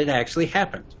way that it actually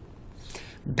happened.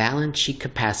 Balance sheet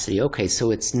capacity. Okay,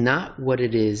 so it's not what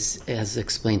it is as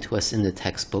explained to us in the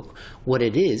textbook. What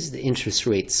it is, the interest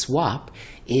rate swap,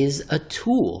 is a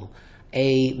tool,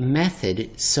 a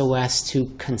method so as to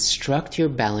construct your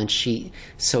balance sheet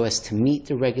so as to meet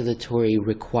the regulatory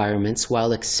requirements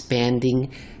while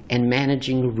expanding and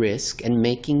managing risk and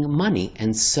making money.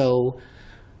 And so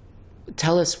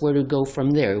tell us where to go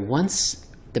from there. Once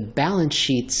the balance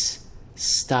sheets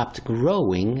stopped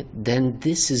growing, then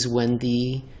this is when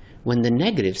the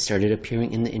negatives started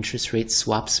appearing in the interest rate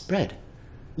swap spread.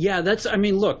 Yeah,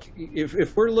 look,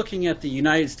 if we're looking at the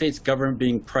United States government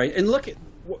being priced, and look at,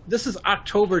 this is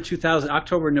October,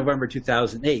 November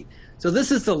 2008. So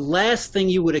this is the last thing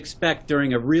you would expect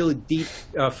during a really deep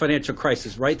financial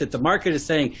crisis, right? That the market is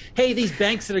saying, hey, these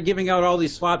banks that are giving out all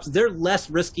these swaps, they're less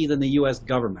risky than the U.S.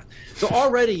 government. So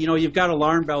already, you've got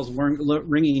alarm bells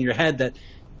ringing in your head that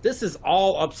this is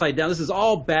all upside down. This is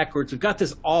all backwards. We've got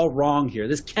this all wrong here.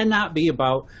 This cannot be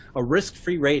about a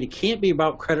risk-free rate. It can't be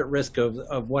about credit risk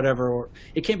of whatever, or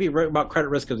it can't be about credit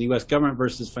risk of the U.S. government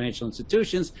versus financial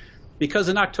institutions. Because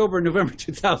in October and November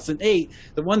 2008,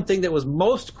 the one thing that was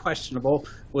most questionable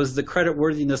was the credit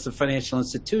worthiness of financial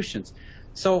institutions.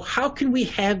 So how can we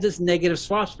have this negative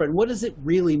swap spread? What does it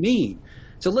really mean?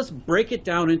 So let's break it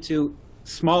down into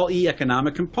small e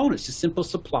economic components, just simple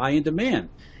supply and demand.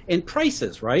 And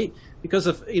prices, right? Because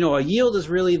a yield is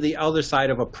really the other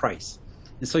side of a price.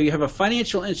 And so you have a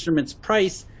financial instrument's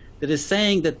price that is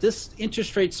saying that this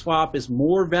interest rate swap is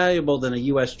more valuable than a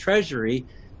U.S. Treasury.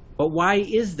 But why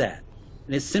is that?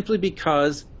 And it's simply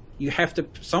because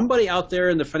somebody out there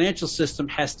in the financial system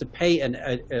has to pay an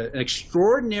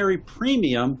extraordinary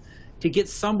premium to get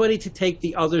somebody to take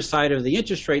the other side of the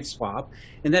interest rate swap.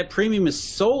 And that premium is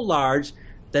so large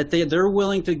that they're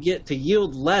willing to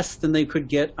yield less than they could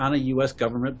get on a U.S.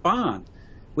 government bond,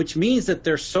 which means that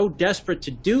they're so desperate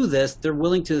to do this, they're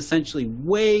willing to essentially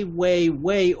way, way,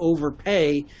 way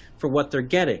overpay for what they're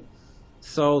getting.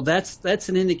 So that's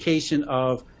an indication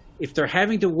of, if they're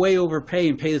having to way overpay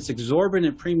and pay this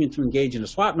exorbitant premium to engage in a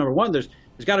swap, number one, there's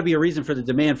got to be a reason for the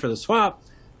demand for the swap.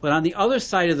 But on the other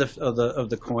side of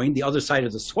the coin, the other side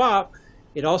of the swap,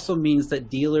 it also means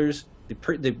that dealers,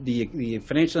 the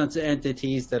financial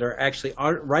entities that are actually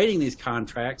writing these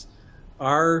contracts,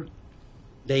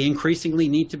 they increasingly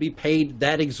need to be paid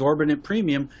that exorbitant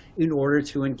premium in order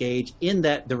to engage in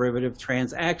that derivative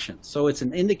transaction. So it's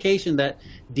an indication that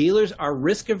dealers are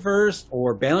risk averse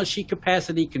or balance sheet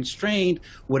capacity constrained,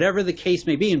 whatever the case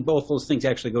may be, and both those things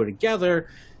actually go together.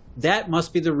 That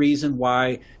must be the reason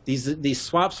why these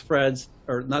swap spreads,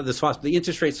 or not the swaps, the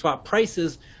interest rate swap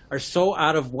prices are so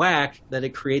out of whack that it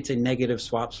creates a negative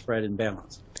swap spread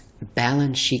imbalance.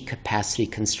 Balance sheet capacity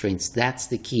constraints. That's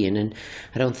the key. And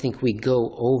I don't think we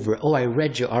go over. Oh, I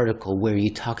read your article where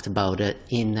you talked about it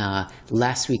in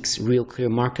last week's Real Clear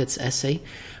Markets essay.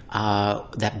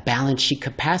 That balance sheet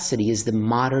capacity is the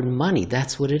modern money.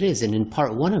 That's what it is. And in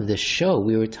part one of this show,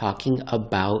 we were talking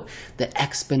about the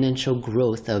exponential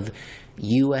growth of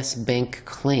U.S. bank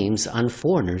claims on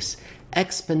foreigners.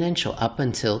 Exponential up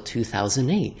until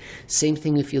 2008. Same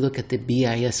thing if you look at the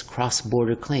BIS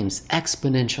cross-border claims,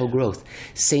 exponential growth.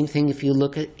 Same thing if you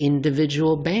look at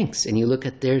individual banks and you look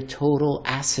at their total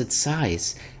asset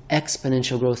size,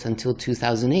 exponential growth until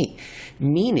 2008,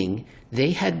 meaning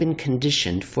they had been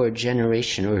conditioned for a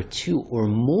generation or two or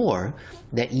more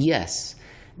that, yes,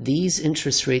 these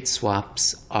interest rate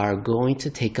swaps are going to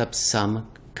take up some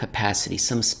capacity,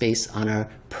 some space on our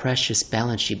precious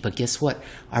balance sheet. But guess what?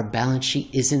 Our balance sheet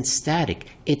isn't static.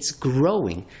 It's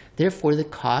growing. Therefore, the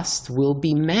cost will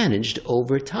be managed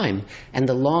over time. And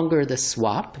the longer the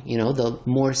swap, the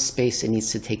more space it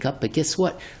needs to take up. But guess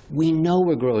what? We know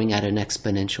we're growing at an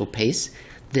exponential pace.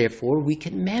 Therefore, we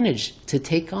can manage to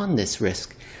take on this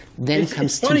risk. Then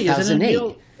comes 2008. Isn't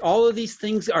it, all of these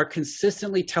things are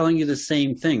consistently telling you the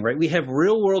same thing, right? We have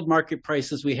real world market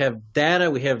prices, we have data,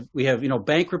 we have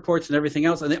bank reports and everything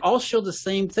else, and they all show the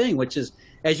same thing, which is,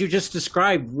 as you just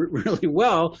described really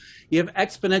well, you have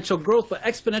exponential growth, but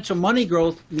exponential money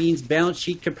growth means balance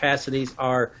sheet capacities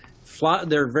are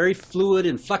they're very fluid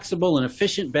and flexible and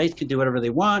efficient. Banks can do whatever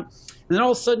they want. And then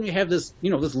all of a sudden you have this,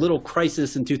 this little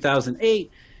crisis in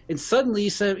 2008. And suddenly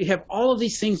you have all of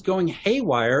these things going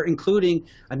haywire, including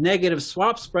a negative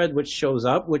swap spread, which shows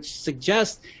up, which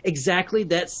suggests exactly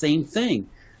that same thing,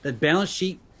 that balance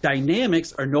sheet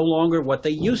dynamics are no longer what they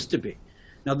used to be.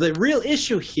 Now, the real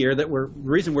issue here, the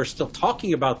reason we're still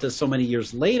talking about this so many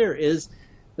years later, is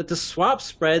that the swap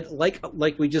spread, like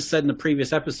we just said in the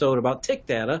previous episode about tick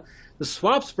data, the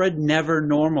swap spread never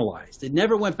normalized. It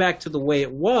never went back to the way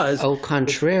it was. Au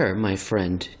contraire, my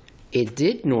friend. It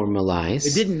did normalize.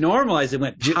 It didn't normalize. It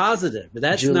went positive.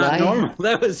 That's not normal.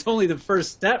 That was only the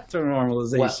first step to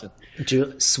normalization.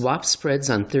 Well, swap spreads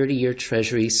on 30-year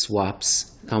Treasury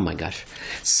swaps. Oh, my gosh.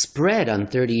 Spread on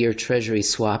 30-year Treasury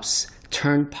swaps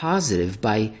turned positive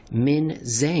by Min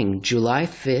Zhang, July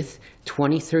 5th,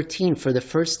 2013, for the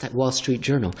first Wall Street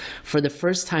Journal. For the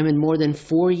first time in more than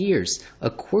 4 years, a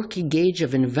quirky gauge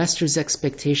of investors'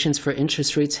 expectations for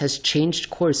interest rates has changed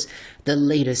course. The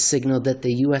latest signal that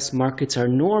the U.S. markets are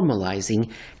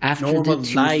normalizing after the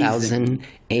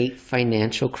 2008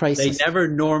 financial crisis. They never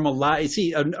normalized.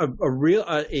 See,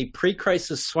 a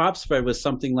pre-crisis swap spread was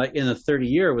something like, in a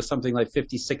 30-year, was something like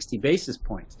 50, 60 basis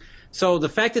points. So the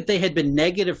fact that they had been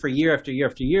negative for year after year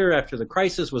after year after the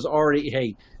crisis was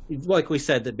already, like we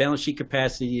said, the balance sheet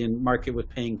capacity and market was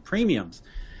paying premiums.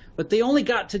 But they only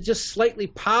got to just slightly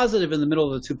positive in the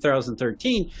middle of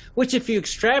 2013, which if you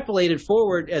extrapolated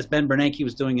forward, as Ben Bernanke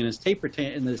was doing in his taper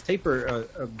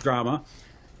drama,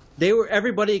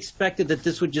 everybody expected that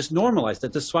this would just normalize,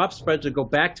 that the swap spreads would go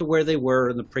back to where they were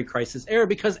in the pre-crisis era,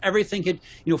 because everything had,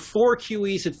 4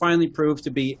 QEs had finally proved to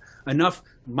be enough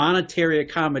monetary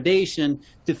accommodation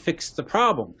to fix the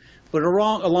problem. But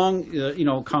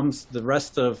along comes the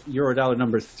rest of Eurodollar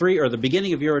number 3, or the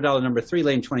beginning of Eurodollar number 3,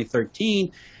 late in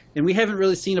 2013, and we haven't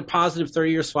really seen a positive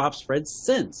 30-year swap spread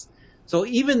since. So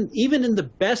even in the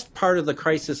best part of the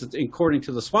crisis, according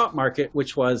to the swap market,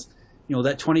 which was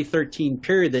that 2013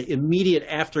 period, the immediate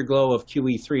afterglow of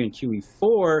QE3 and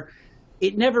QE4,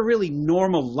 it never really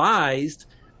normalized.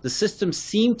 The system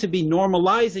seemed to be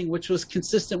normalizing, which was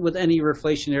consistent with any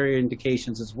reflationary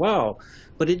indications as well.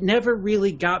 But it never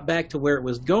really got back to where it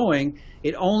was going.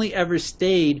 It only ever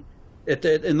stayed,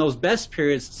 in those best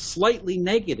periods, slightly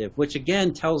negative, which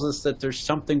again tells us that there's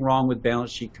something wrong with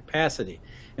balance sheet capacity.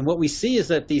 And what we see is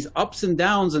that these ups and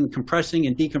downs in compressing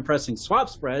and decompressing swap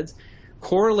spreads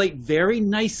correlate very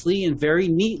nicely and very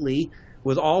neatly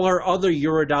with all our other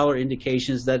Eurodollar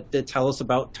indications that tell us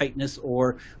about tightness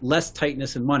or less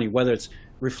tightness in money, whether it's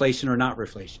reflation or not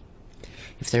reflation.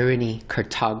 If there are any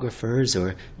cartographers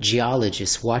or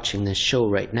geologists watching this show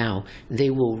right now, they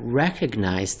will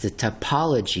recognize the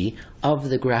topology of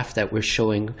the graph that we're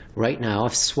showing right now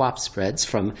of swap spreads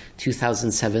from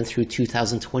 2007 through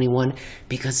 2021,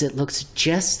 because it looks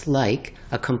just like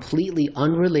a completely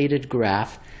unrelated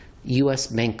graph, U.S.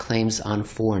 bank claims on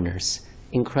foreigners.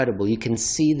 Incredible. You can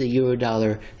see the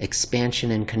Eurodollar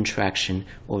expansion and contraction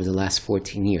over the last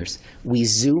 14 years. We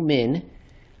zoom in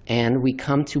and we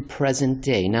come to present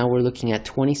day. Now we're looking at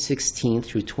 2016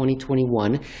 through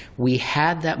 2021. We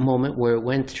had that moment where it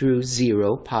went through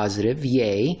zero, positive,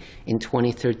 yay, in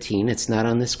 2013. It's not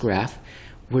on this graph.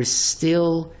 We're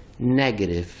still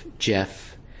negative,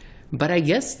 Jeff. But I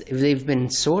guess if they've been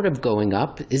sort of going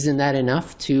up, isn't that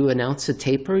enough to announce a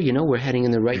taper? We're heading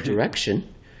in the right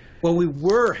direction. Well, we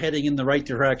were heading in the right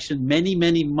direction many,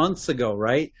 many months ago,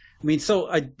 right? I mean, so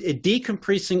a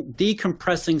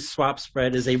decompressing swap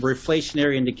spread is a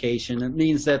reflationary indication. It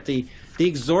means that the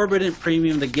exorbitant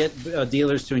premium to get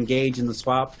dealers to engage in the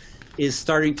swap is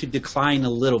starting to decline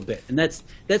a little bit. And that's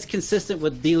consistent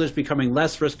with dealers becoming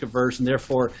less risk averse and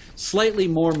therefore slightly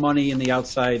more money in the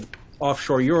outside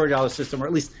offshore Eurodollar system, or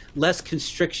at least less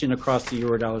constriction across the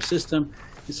Eurodollar system.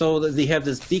 So they have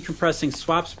this decompressing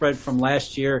swap spread from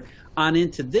last year on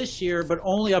into this year, but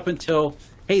only up until,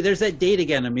 hey, there's that date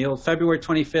again, Emil, February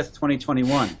 25th,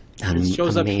 2021. It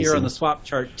shows up here on the swap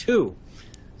chart too.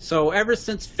 So ever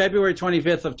since February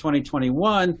 25th of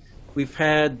 2021, we've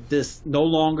had this no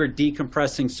longer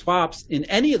decompressing swaps in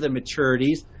any of the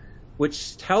maturities,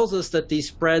 which tells us that these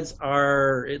spreads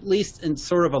are at least in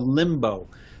sort of a limbo.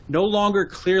 No longer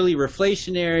clearly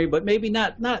reflationary, but maybe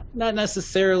not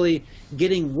necessarily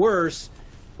getting worse,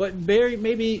 but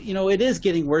maybe it is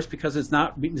getting worse because it's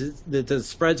not, the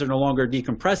spreads are no longer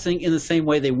decompressing in the same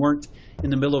way they weren't in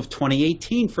the middle of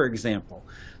 2018, for example.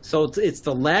 So it's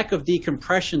the lack of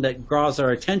decompression that draws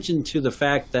our attention to the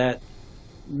fact that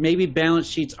maybe balance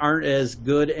sheets aren't as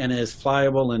good and as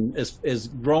pliable and as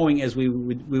growing as we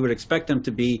would expect them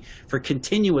to be for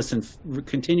continuing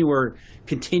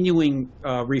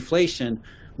reflation,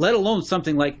 let alone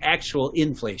something like actual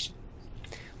inflation.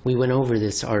 We went over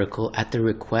this article at the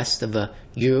request of a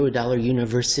Eurodollar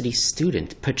University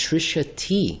student, Patricia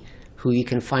T., who you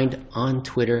can find on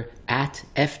Twitter at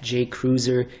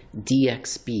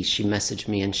FJCruiserDXB. She messaged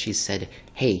me and she said,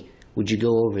 hey, would you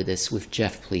go over this with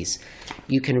Jeff, please?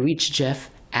 You can reach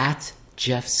Jeff at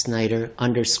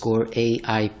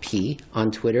JeffSnyder_AIP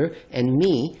on Twitter and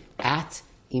me at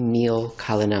Emil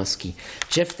Kalinowski.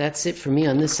 Jeff, that's it for me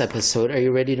on this episode. Are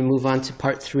you ready to move on to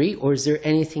part 3? Or is there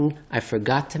anything I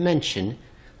forgot to mention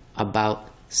about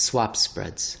swap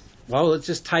spreads? Well, let's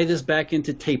just tie this back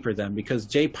into taper then, because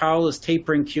Jay Powell is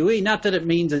tapering QE. Not that it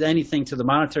means anything to the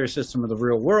monetary system of the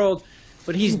real world,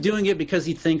 but he's doing it because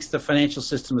he thinks the financial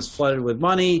system is flooded with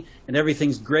money and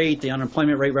everything's great. The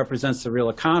unemployment rate represents the real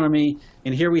economy.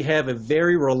 And here we have a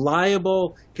very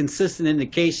reliable, consistent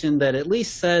indication that at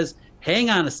least says, hang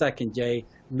on a second, Jay,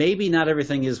 maybe not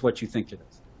everything is what you think it is.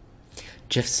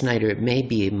 Jeff Snyder may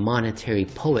be a monetary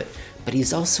poet, but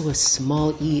he's also a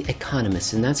small e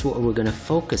economist, and that's what we're going to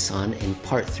focus on in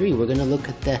part 3. We're going to look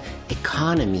at the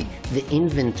economy, the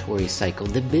inventory cycle,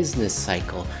 the business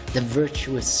cycle, the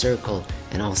virtuous circle,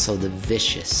 and also the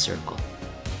vicious circle.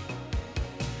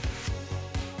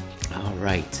 All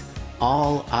right,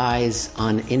 all eyes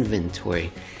on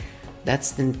inventory.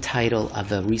 That's the title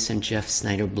of a recent Jeff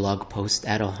Snyder blog post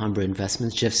at Alhambra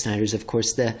Investments. Jeff Snyder is, of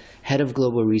course, the head of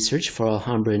global research for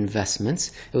Alhambra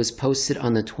Investments. It was posted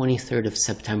on the 23rd of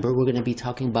September. We're going to be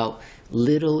talking about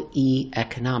little e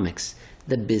economics,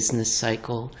 the business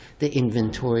cycle, the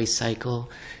inventory cycle,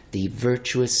 the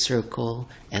virtuous circle,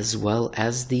 as well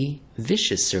as the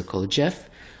vicious circle. Jeff,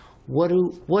 what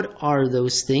are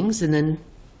those things? And then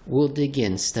we'll dig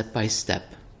in step by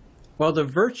step. Well, the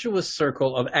virtuous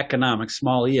circle of economics,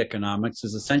 small e economics,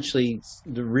 is essentially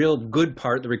the real good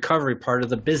part, the recovery part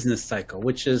of the business cycle,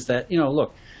 which is that,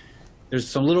 look, there's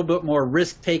some little bit more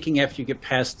risk taking after you get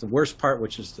past the worst part,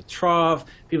 which is the trough.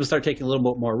 People start taking a little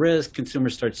bit more risk.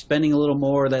 Consumers start spending a little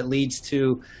more. That leads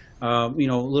to, a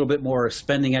little bit more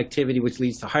spending activity, which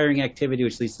leads to hiring activity,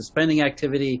 which leads to spending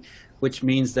activity, which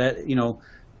means that,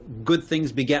 good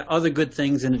things beget other good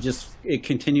things, and it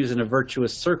continues in a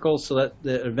virtuous circle, so that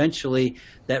eventually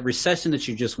that recession that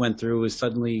you just went through is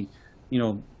suddenly,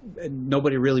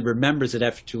 nobody really remembers it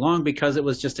after too long because it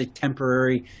was just a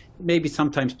temporary, maybe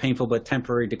sometimes painful, but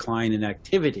temporary decline in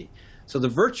activity. So the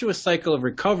virtuous cycle of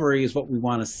recovery is what we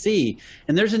want to see.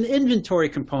 And there's an inventory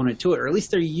component to it, or at least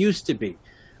there used to be,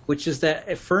 which is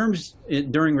that firms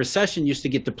during recession used to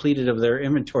get depleted of their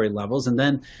inventory levels, and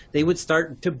then they would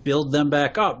start to build them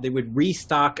back up. They would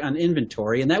restock on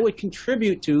inventory, and that would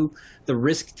contribute to the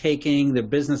risk-taking, the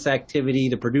business activity,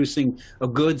 the producing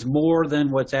of goods more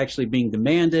than what's actually being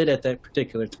demanded at that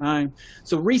particular time.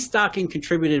 So restocking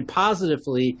contributed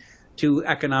positively to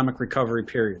economic recovery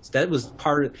periods. That was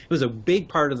it was a big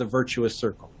part of the virtuous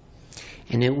circle.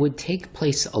 And it would take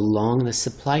place along the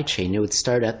supply chain. It would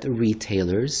start at the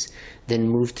retailers, then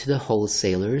move to the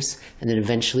wholesalers, and then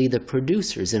eventually the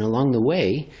producers. And along the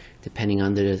way, depending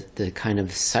on the kind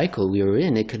of cycle we were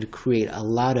in, it could create a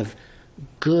lot of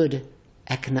good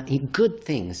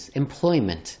things,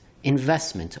 employment,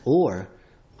 investment, or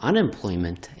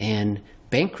unemployment and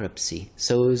bankruptcy.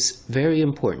 So it was very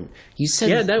important. You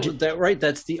said right.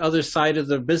 That's the other side of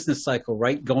the business cycle,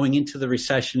 right? Going into the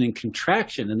recession and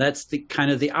contraction, and that's the kind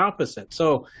of the opposite.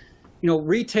 So,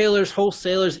 retailers,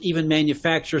 wholesalers, even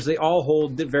manufacturers, they all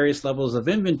hold the various levels of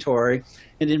inventory,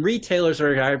 and then retailers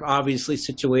are obviously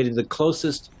situated the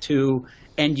closest to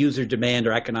end user demand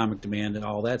or economic demand and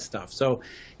all that stuff. So,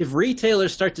 if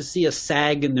retailers start to see a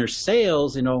sag in their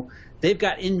sales, they've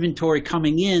got inventory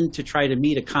coming in to try to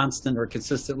meet a constant or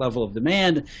consistent level of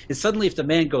demand. And suddenly if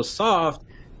demand goes soft,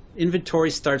 inventory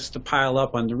starts to pile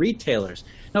up on the retailers.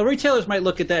 Now, retailers might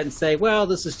look at that and say, well,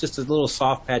 this is just a little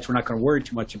soft patch. We're not going to worry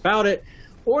too much about it.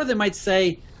 Or they might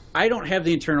say, I don't have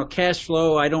the internal cash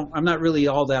flow. I'm not really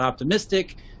all that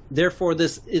optimistic. Therefore,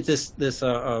 this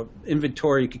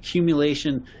inventory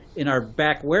accumulation in our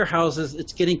back warehouses,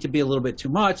 it's getting to be a little bit too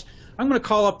much. I'm going to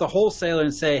call up the wholesaler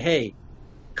and say, hey,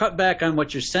 cut back on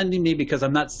what you're sending me because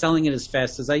I'm not selling it as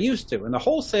fast as I used to. And the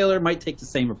wholesaler might take the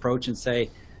same approach and say,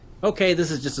 okay,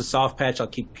 this is just a soft patch. I'll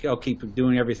keep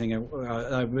doing everything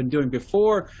I've been doing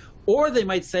before. Or they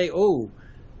might say, oh,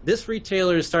 this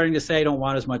retailer is starting to say I don't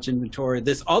want as much inventory.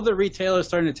 This other retailer is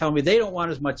starting to tell me they don't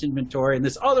want as much inventory. And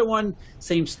this other one,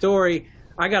 same story.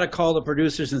 I got to call the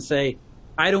producers and say,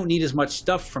 I don't need as much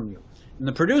stuff from you. And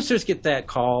the producers get that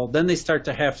call. Then they start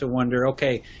to have to wonder,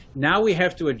 okay, now we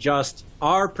have to adjust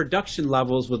our production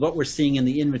levels with what we're seeing in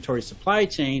the inventory supply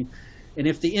chain. And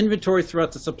if the inventory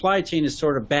throughout the supply chain is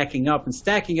sort of backing up and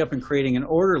stacking up and creating an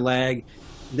order lag,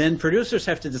 then producers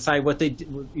have to decide what they,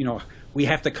 we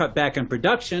have to cut back on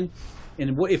production.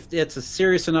 And if it's a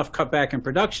serious enough cutback in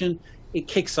production, it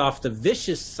kicks off the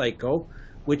vicious cycle,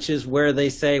 which is where they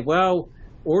say, well,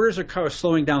 orders are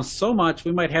slowing down so much,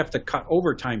 we might have to cut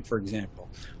overtime, for example,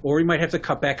 or we might have to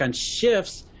cut back on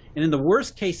shifts. And in the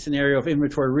worst case scenario, if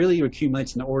inventory really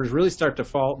accumulates and the orders really start to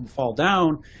fall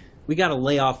down, we got to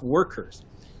lay off workers.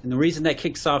 And the reason that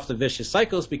kicks off the vicious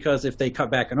cycle is because if they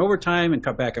cut back on overtime and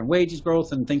cut back on wages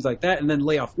growth and things like that, and then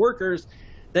lay off workers,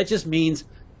 that just means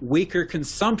weaker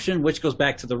consumption, which goes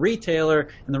back to the retailer,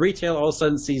 and the retailer all of a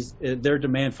sudden sees their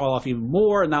demand fall off even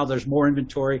more, and now there's more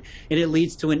inventory, and it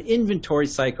leads to an inventory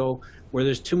cycle where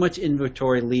there's too much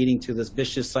inventory, leading to this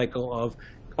vicious cycle of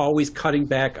always cutting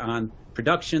back on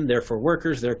production, therefore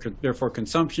workers, therefore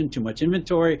consumption, too much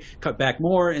inventory, cut back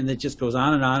more, and it just goes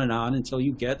on and on and on until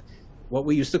you get what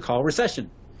we used to call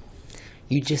recession.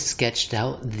 You just sketched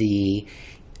out the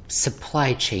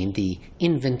supply chain, the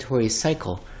inventory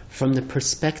cycle, from the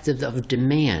perspective of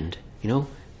demand.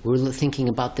 We're thinking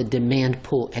about the demand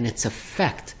pull and its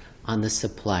effect on the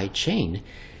supply chain,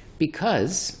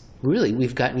 because really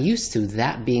we've gotten used to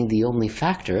that being the only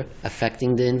factor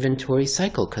affecting the inventory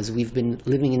cycle, because we've been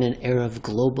living in an era of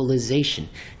globalization,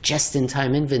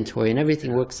 just-in-time inventory, and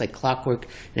everything works like clockwork,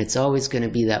 and it's always going to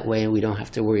be that way, and we don't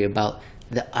have to worry about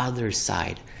the other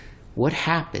side. What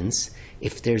happens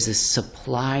if there's a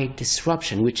supply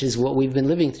disruption, which is what we've been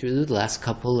living through the last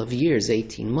couple of years,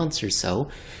 18 months or so?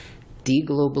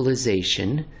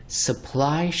 Deglobalization,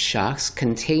 supply shocks,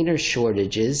 container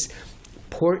shortages,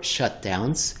 port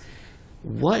shutdowns.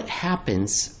 What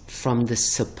happens from the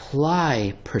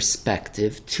supply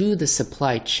perspective to the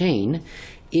supply chain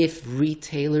if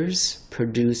retailers,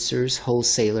 producers,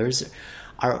 wholesalers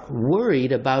are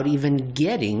worried about even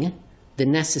getting the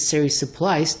necessary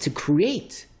supplies to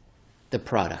create the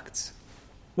products?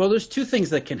 Well, there's two things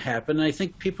that can happen. I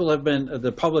think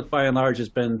the public by and large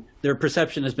their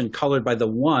perception has been colored by the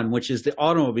one, which is the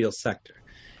automobile sector.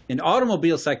 In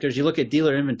automobile sectors, you look at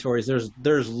dealer inventories,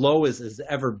 they're as low as it's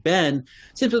ever been,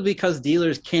 simply because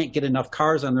dealers can't get enough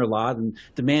cars on their lot and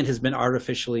demand has been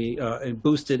artificially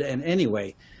boosted. And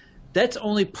anyway, that's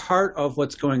only part of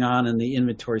what's going on in the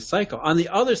inventory cycle. On the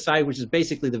other side, which is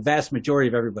basically the vast majority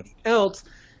of everybody else,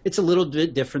 it's a little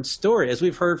bit different story. As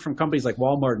we've heard from companies like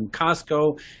Walmart and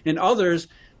Costco and others,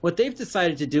 what they've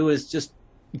decided to do is just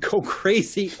go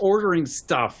crazy ordering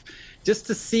stuff just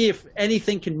to see if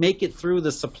anything can make it through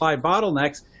the supply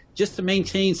bottlenecks, just to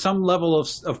maintain some level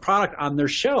of product on their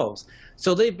shelves.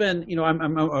 So they've been,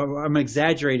 I'm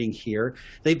exaggerating here.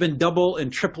 They've been double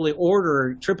and triple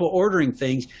ordering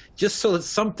things just so that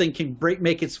something can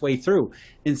make its way through.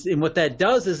 And what that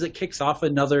does is it kicks off a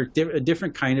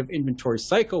different kind of inventory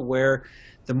cycle, where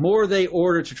the more they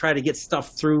order to try to get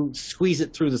stuff through, squeeze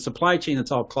it through the supply chain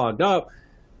that's all clogged up,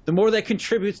 the more that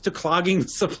contributes to clogging the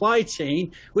supply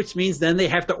chain, which means then they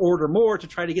have to order more to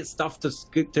try to get stuff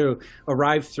to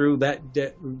arrive through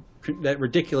that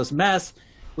ridiculous mess,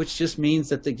 which just means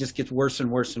that it just gets worse and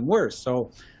worse and worse.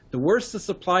 So the worse the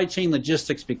supply chain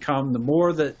logistics become, the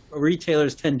more that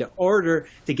retailers tend to order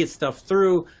to get stuff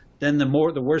through, then the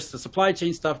worse the supply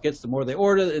chain stuff gets, the more they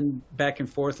order, and back and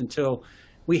forth until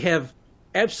we have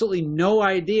absolutely no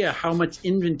idea how much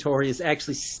inventory is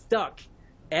actually stuck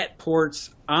at ports,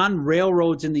 on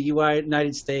railroads in the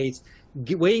United States,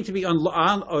 waiting to be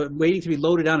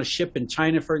loaded on a ship in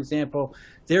China, for example.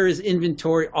 There is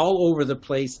inventory all over the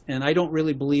place, and I don't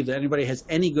really believe that anybody has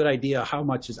any good idea how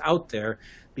much is out there,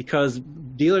 because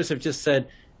dealers have just said,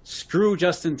 screw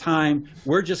just in time,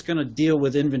 we're just going to deal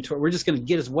with inventory. We're just going to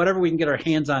get us whatever we can get our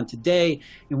hands on today,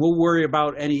 and we'll worry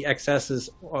about any excesses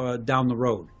down the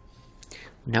road.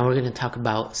 Now we're going to talk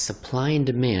about supply and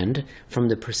demand from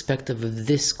the perspective of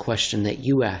this question that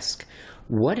you ask.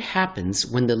 What happens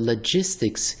when the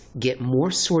logistics get more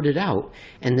sorted out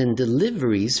and then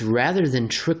deliveries, rather than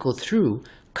trickle through,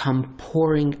 come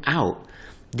pouring out?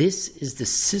 This is the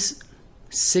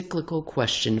cyclical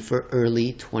question for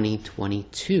early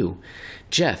 2022.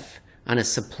 Jeff, on a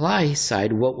supply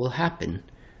side, what will happen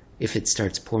if it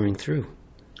starts pouring through?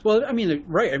 Well, I mean,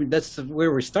 right. I mean, that's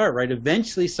where we start, right?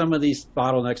 Eventually, some of these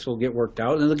bottlenecks will get worked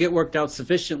out, and they'll get worked out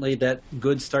sufficiently that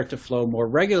goods start to flow more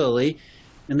regularly.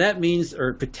 And that means,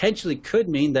 or potentially could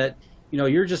mean, that, you know,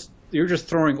 you're just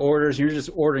throwing orders, and you're just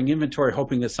ordering inventory,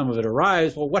 hoping that some of it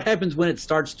arrives. Well, what happens when it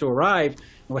starts to arrive?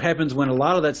 And what happens when a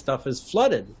lot of that stuff is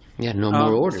flooded? Yeah, no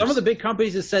more orders. Some of the big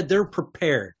companies have said they're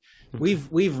prepared.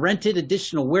 We've rented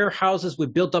additional warehouses.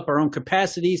 We've built up our own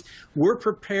capacities. We're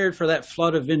prepared for that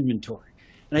flood of inventory.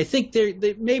 And I think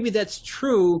maybe that's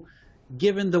true,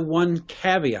 given the one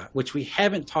caveat, which we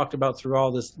haven't talked about through all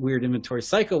this weird inventory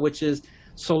cycle, which is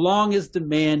so long as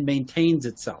demand maintains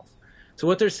itself. So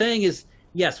what they're saying is,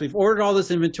 yes, we've ordered all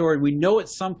this inventory. We know at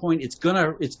some point it's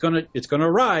gonna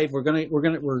arrive. We're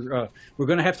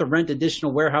gonna have to rent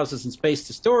additional warehouses and space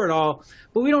to store it all,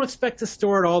 but we don't expect to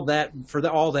store it all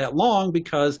that long,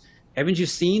 because haven't you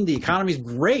seen, the economy's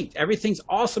great. Everything's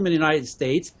awesome in the United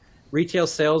States. Retail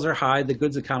sales are high. The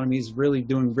goods economy is really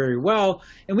doing very well,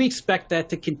 and we expect that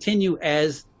to continue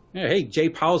as, hey, Jay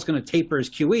Powell's going to taper his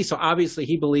QE, so obviously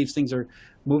he believes things are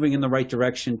moving in the right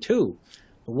direction too.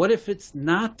 But what if it's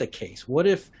not the case? What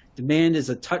if demand is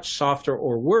a touch softer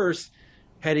or worse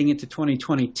heading into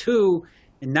 2022,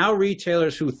 and now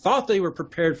retailers who thought they were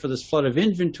prepared for this flood of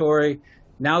inventory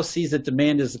now sees that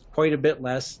demand is quite a bit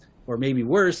less, or maybe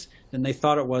worse, than they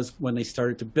thought it was when they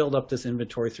started to build up this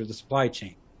inventory through the supply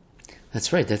chain?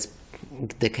 That's right. That's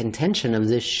the contention of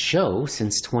this show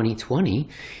since 2020,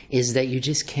 is that you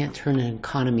just can't turn an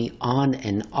economy on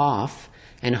and off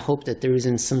and hope that there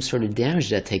isn't some sort of damage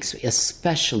that takes,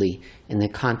 especially in the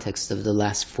context of the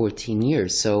last 14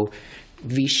 years. So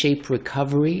V-shaped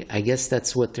recovery, I guess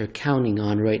that's what they're counting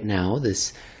on right now,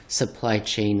 this supply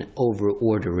chain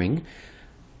over-ordering.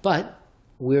 But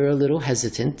we're a little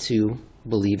hesitant to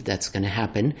believe that's going to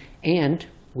happen, and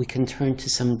we can turn to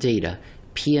some data.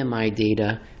 PMI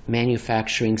data,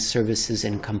 manufacturing services,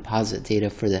 and composite data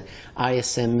for the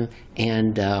ISM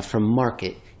and from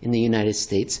market in the United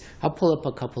States. I'll pull up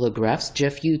a couple of graphs.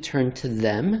 Jeff, you turn to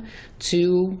them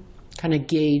to kind of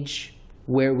gauge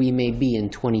where we may be in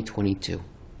 2022.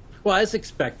 Well, as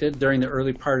expected, during the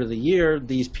early part of the year,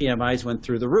 these PMIs went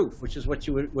through the roof, which is what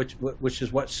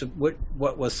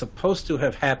was supposed to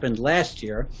have happened last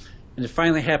year, and it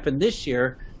finally happened this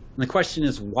year. And the question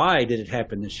is, why did it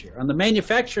happen this year? On the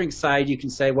manufacturing side, you can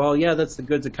say, well, yeah, that's the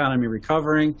goods economy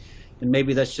recovering, and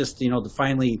maybe that's just, you know,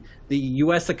 finally the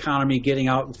U.S. economy getting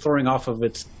out and throwing off of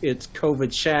its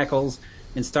COVID shackles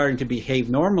and starting to behave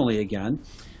normally again.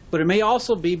 But it may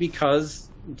also be because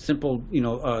simple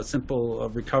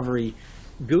recovery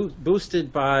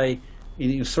boosted by,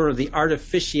 you know, sort of the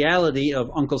artificiality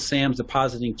of Uncle Sam's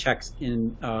depositing checks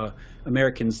in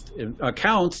Americans'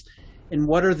 accounts. And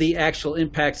what are the actual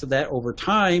impacts of that over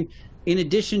time? In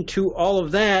addition to all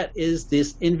of that is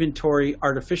this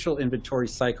artificial inventory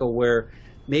cycle, where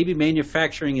maybe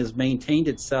manufacturing has maintained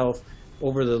itself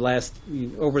over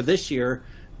this year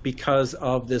because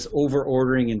of this over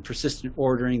ordering and persistent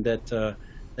ordering that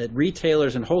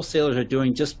retailers and wholesalers are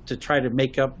doing just to try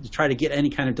to get any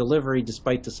kind of delivery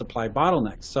despite the supply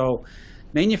bottlenecks. So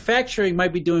manufacturing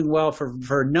might be doing well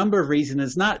for a number of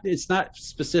reasons. It's not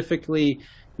specifically,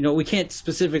 you know, we can't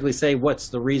specifically say what's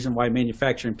the reason why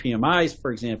manufacturing PMIs,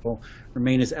 for example,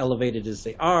 remain as elevated as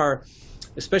they are,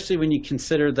 especially when you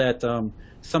consider that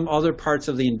some other parts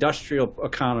of the industrial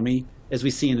economy, as we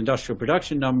see in industrial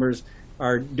production numbers,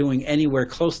 are doing anywhere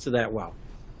close to that well.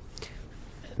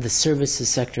 The services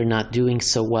sector not doing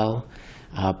so well.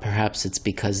 Perhaps it's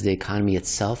because the economy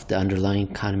itself, the underlying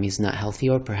economy, is not healthy,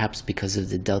 or perhaps because of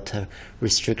the Delta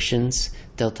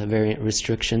variant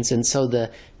restrictions. And so the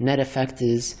net effect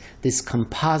is this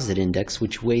composite index,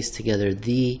 which weighs together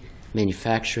the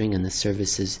manufacturing and the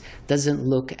services, doesn't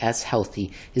look as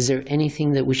healthy. Is there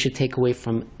anything that we should take away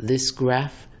from this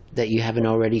graph that you haven't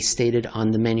already stated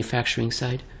on the manufacturing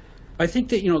side? I think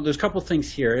that, you know, there's a couple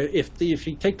things here. If you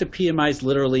take the PMIs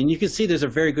literally, and you can see there's a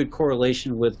very good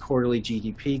correlation with quarterly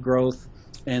GDP growth.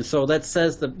 And so that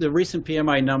says the recent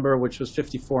PMI number, which was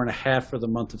 54.5 for the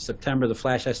month of September, the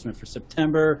flash estimate for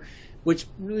September, which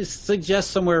really suggests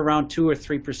somewhere around 2 or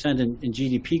 3% in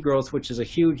GDP growth, which is a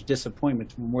huge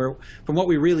disappointment from what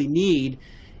we really need.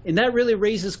 And that really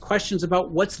raises questions about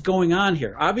what's going on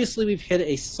here. Obviously, we've hit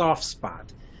a soft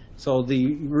spot. So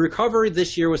the recovery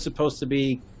this year was supposed to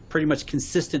be pretty much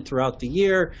consistent throughout the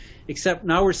year, except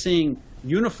now we're seeing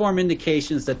uniform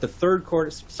indications that the third quarter,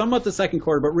 somewhat the second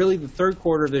quarter, but really the third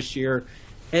quarter this year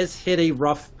has hit a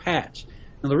rough patch.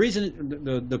 Now the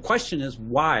reason, the question is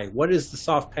why? What is the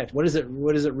soft patch? What is it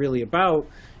really about?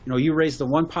 You raised the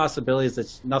one possibility is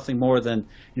it's nothing more than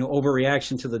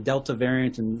overreaction to the Delta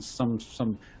variant and some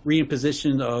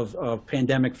reimposition of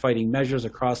pandemic fighting measures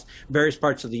across various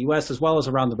parts of the U.S. as well as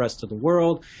around the rest of the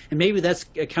world. And maybe that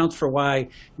accounts for why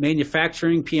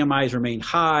manufacturing PMIs remain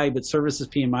high, but services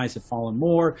PMIs have fallen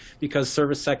more because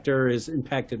service sector is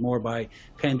impacted more by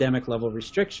pandemic level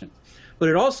restrictions. But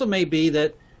it also may be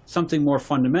that something more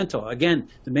fundamental. Again,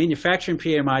 the manufacturing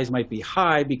PMIs might be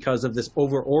high because of this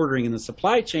over-ordering in the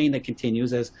supply chain that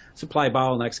continues as supply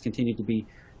bottlenecks continue to be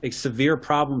a severe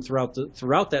problem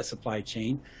throughout that supply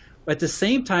chain. But at the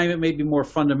same time, it may be more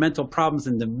fundamental problems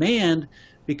in demand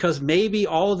because maybe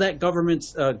all of that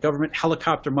government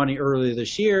helicopter money earlier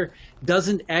this year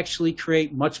doesn't actually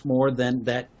create much more than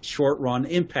that short-run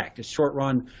impact, a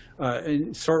short-run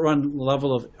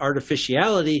level of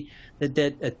artificiality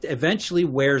that eventually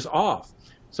wears off.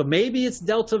 So maybe it's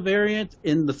Delta variant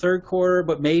in the third quarter,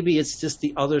 but maybe it's just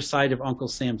the other side of Uncle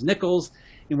Sam's nickels,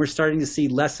 and we're starting to see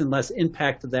less and less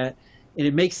impact of that. And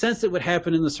it makes sense that would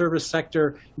happen in the service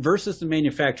sector versus the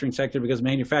manufacturing sector because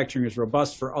manufacturing is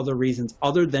robust for other reasons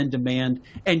other than demand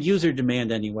and user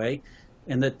demand anyway,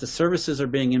 and that the services are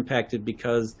being impacted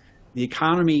because the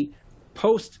economy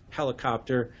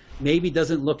post-helicopter maybe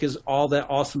doesn't look as all that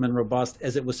awesome and robust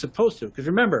as it was supposed to. Because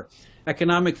remember,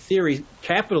 economic theory,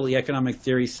 capital economic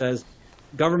theory says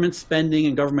government spending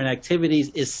and government activities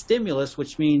is stimulus,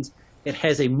 which means it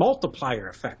has a multiplier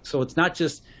effect. So it's not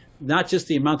just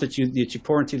the amount that you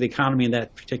pour into the economy in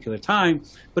that particular time,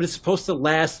 but it's supposed to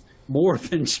last more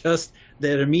than just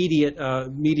that immediate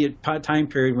time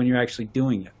period when you're actually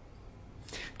doing it.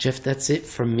 Jeff, that's it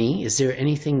from me. Is there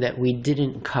anything that we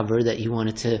didn't cover that you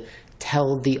wanted to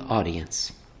tell the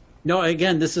audience? No,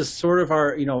 again, this is sort of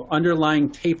our underlying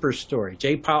taper story.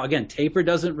 Jay Powell, again, taper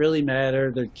doesn't really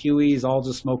matter. The QE is all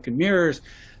just smoke and mirrors.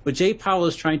 But Jay Powell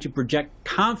is trying to project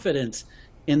confidence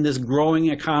in this growing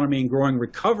economy and growing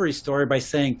recovery story by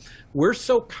saying, we're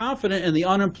so confident in the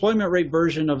unemployment rate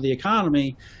version of the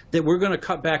economy that we're going to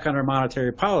cut back on our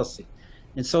monetary policy.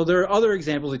 And so there are other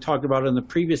examples we talked about in the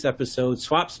previous episode,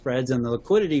 swap spreads and the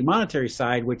liquidity monetary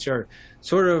side, which are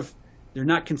they're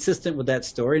not consistent with that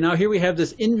story. Now here we have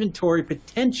this inventory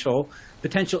potential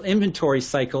inventory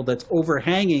cycle that's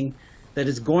overhanging, that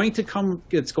is going to come,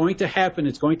 it's going to happen,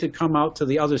 it's going to come out to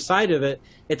the other side of it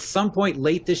at some point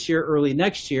late this year, early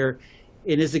next year.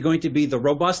 And is it going to be the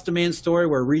robust demand story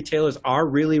where retailers are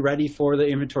really ready for the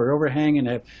inventory overhang and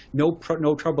have no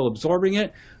trouble absorbing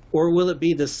it? Or will it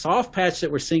be the soft patch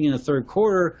that we're seeing in the third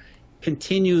quarter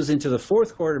continues into the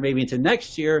fourth quarter, maybe into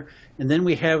next year, and then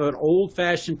we have an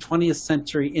old-fashioned 20th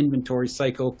century inventory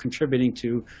cycle contributing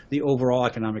to the overall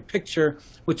economic picture,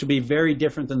 which will be very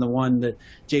different than the one that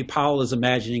Jay Powell is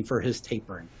imagining for his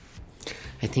tapering.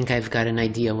 I think I've got an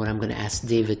idea what I'm going to ask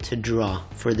David to draw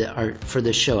for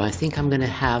the show. I think I'm going to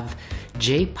have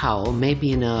Jay Powell,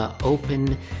 maybe in an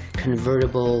open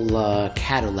convertible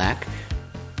Cadillac,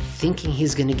 thinking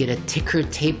he's going to get a ticker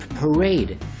tape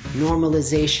parade,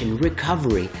 normalization,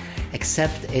 recovery,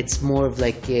 except it's more of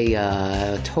like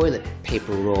a toilet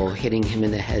paper roll hitting him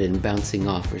in the head and bouncing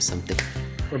off or something.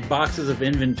 Or boxes of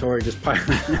inventory just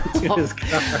piling into his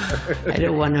car. I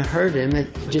don't want to hurt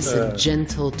him. Just a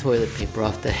gentle toilet paper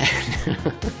off the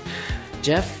head.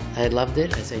 Jeff, I loved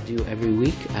it, as I do every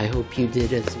week. I hope you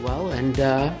did as well, and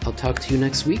I'll talk to you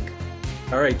next week.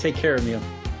 All right, take care, Emil.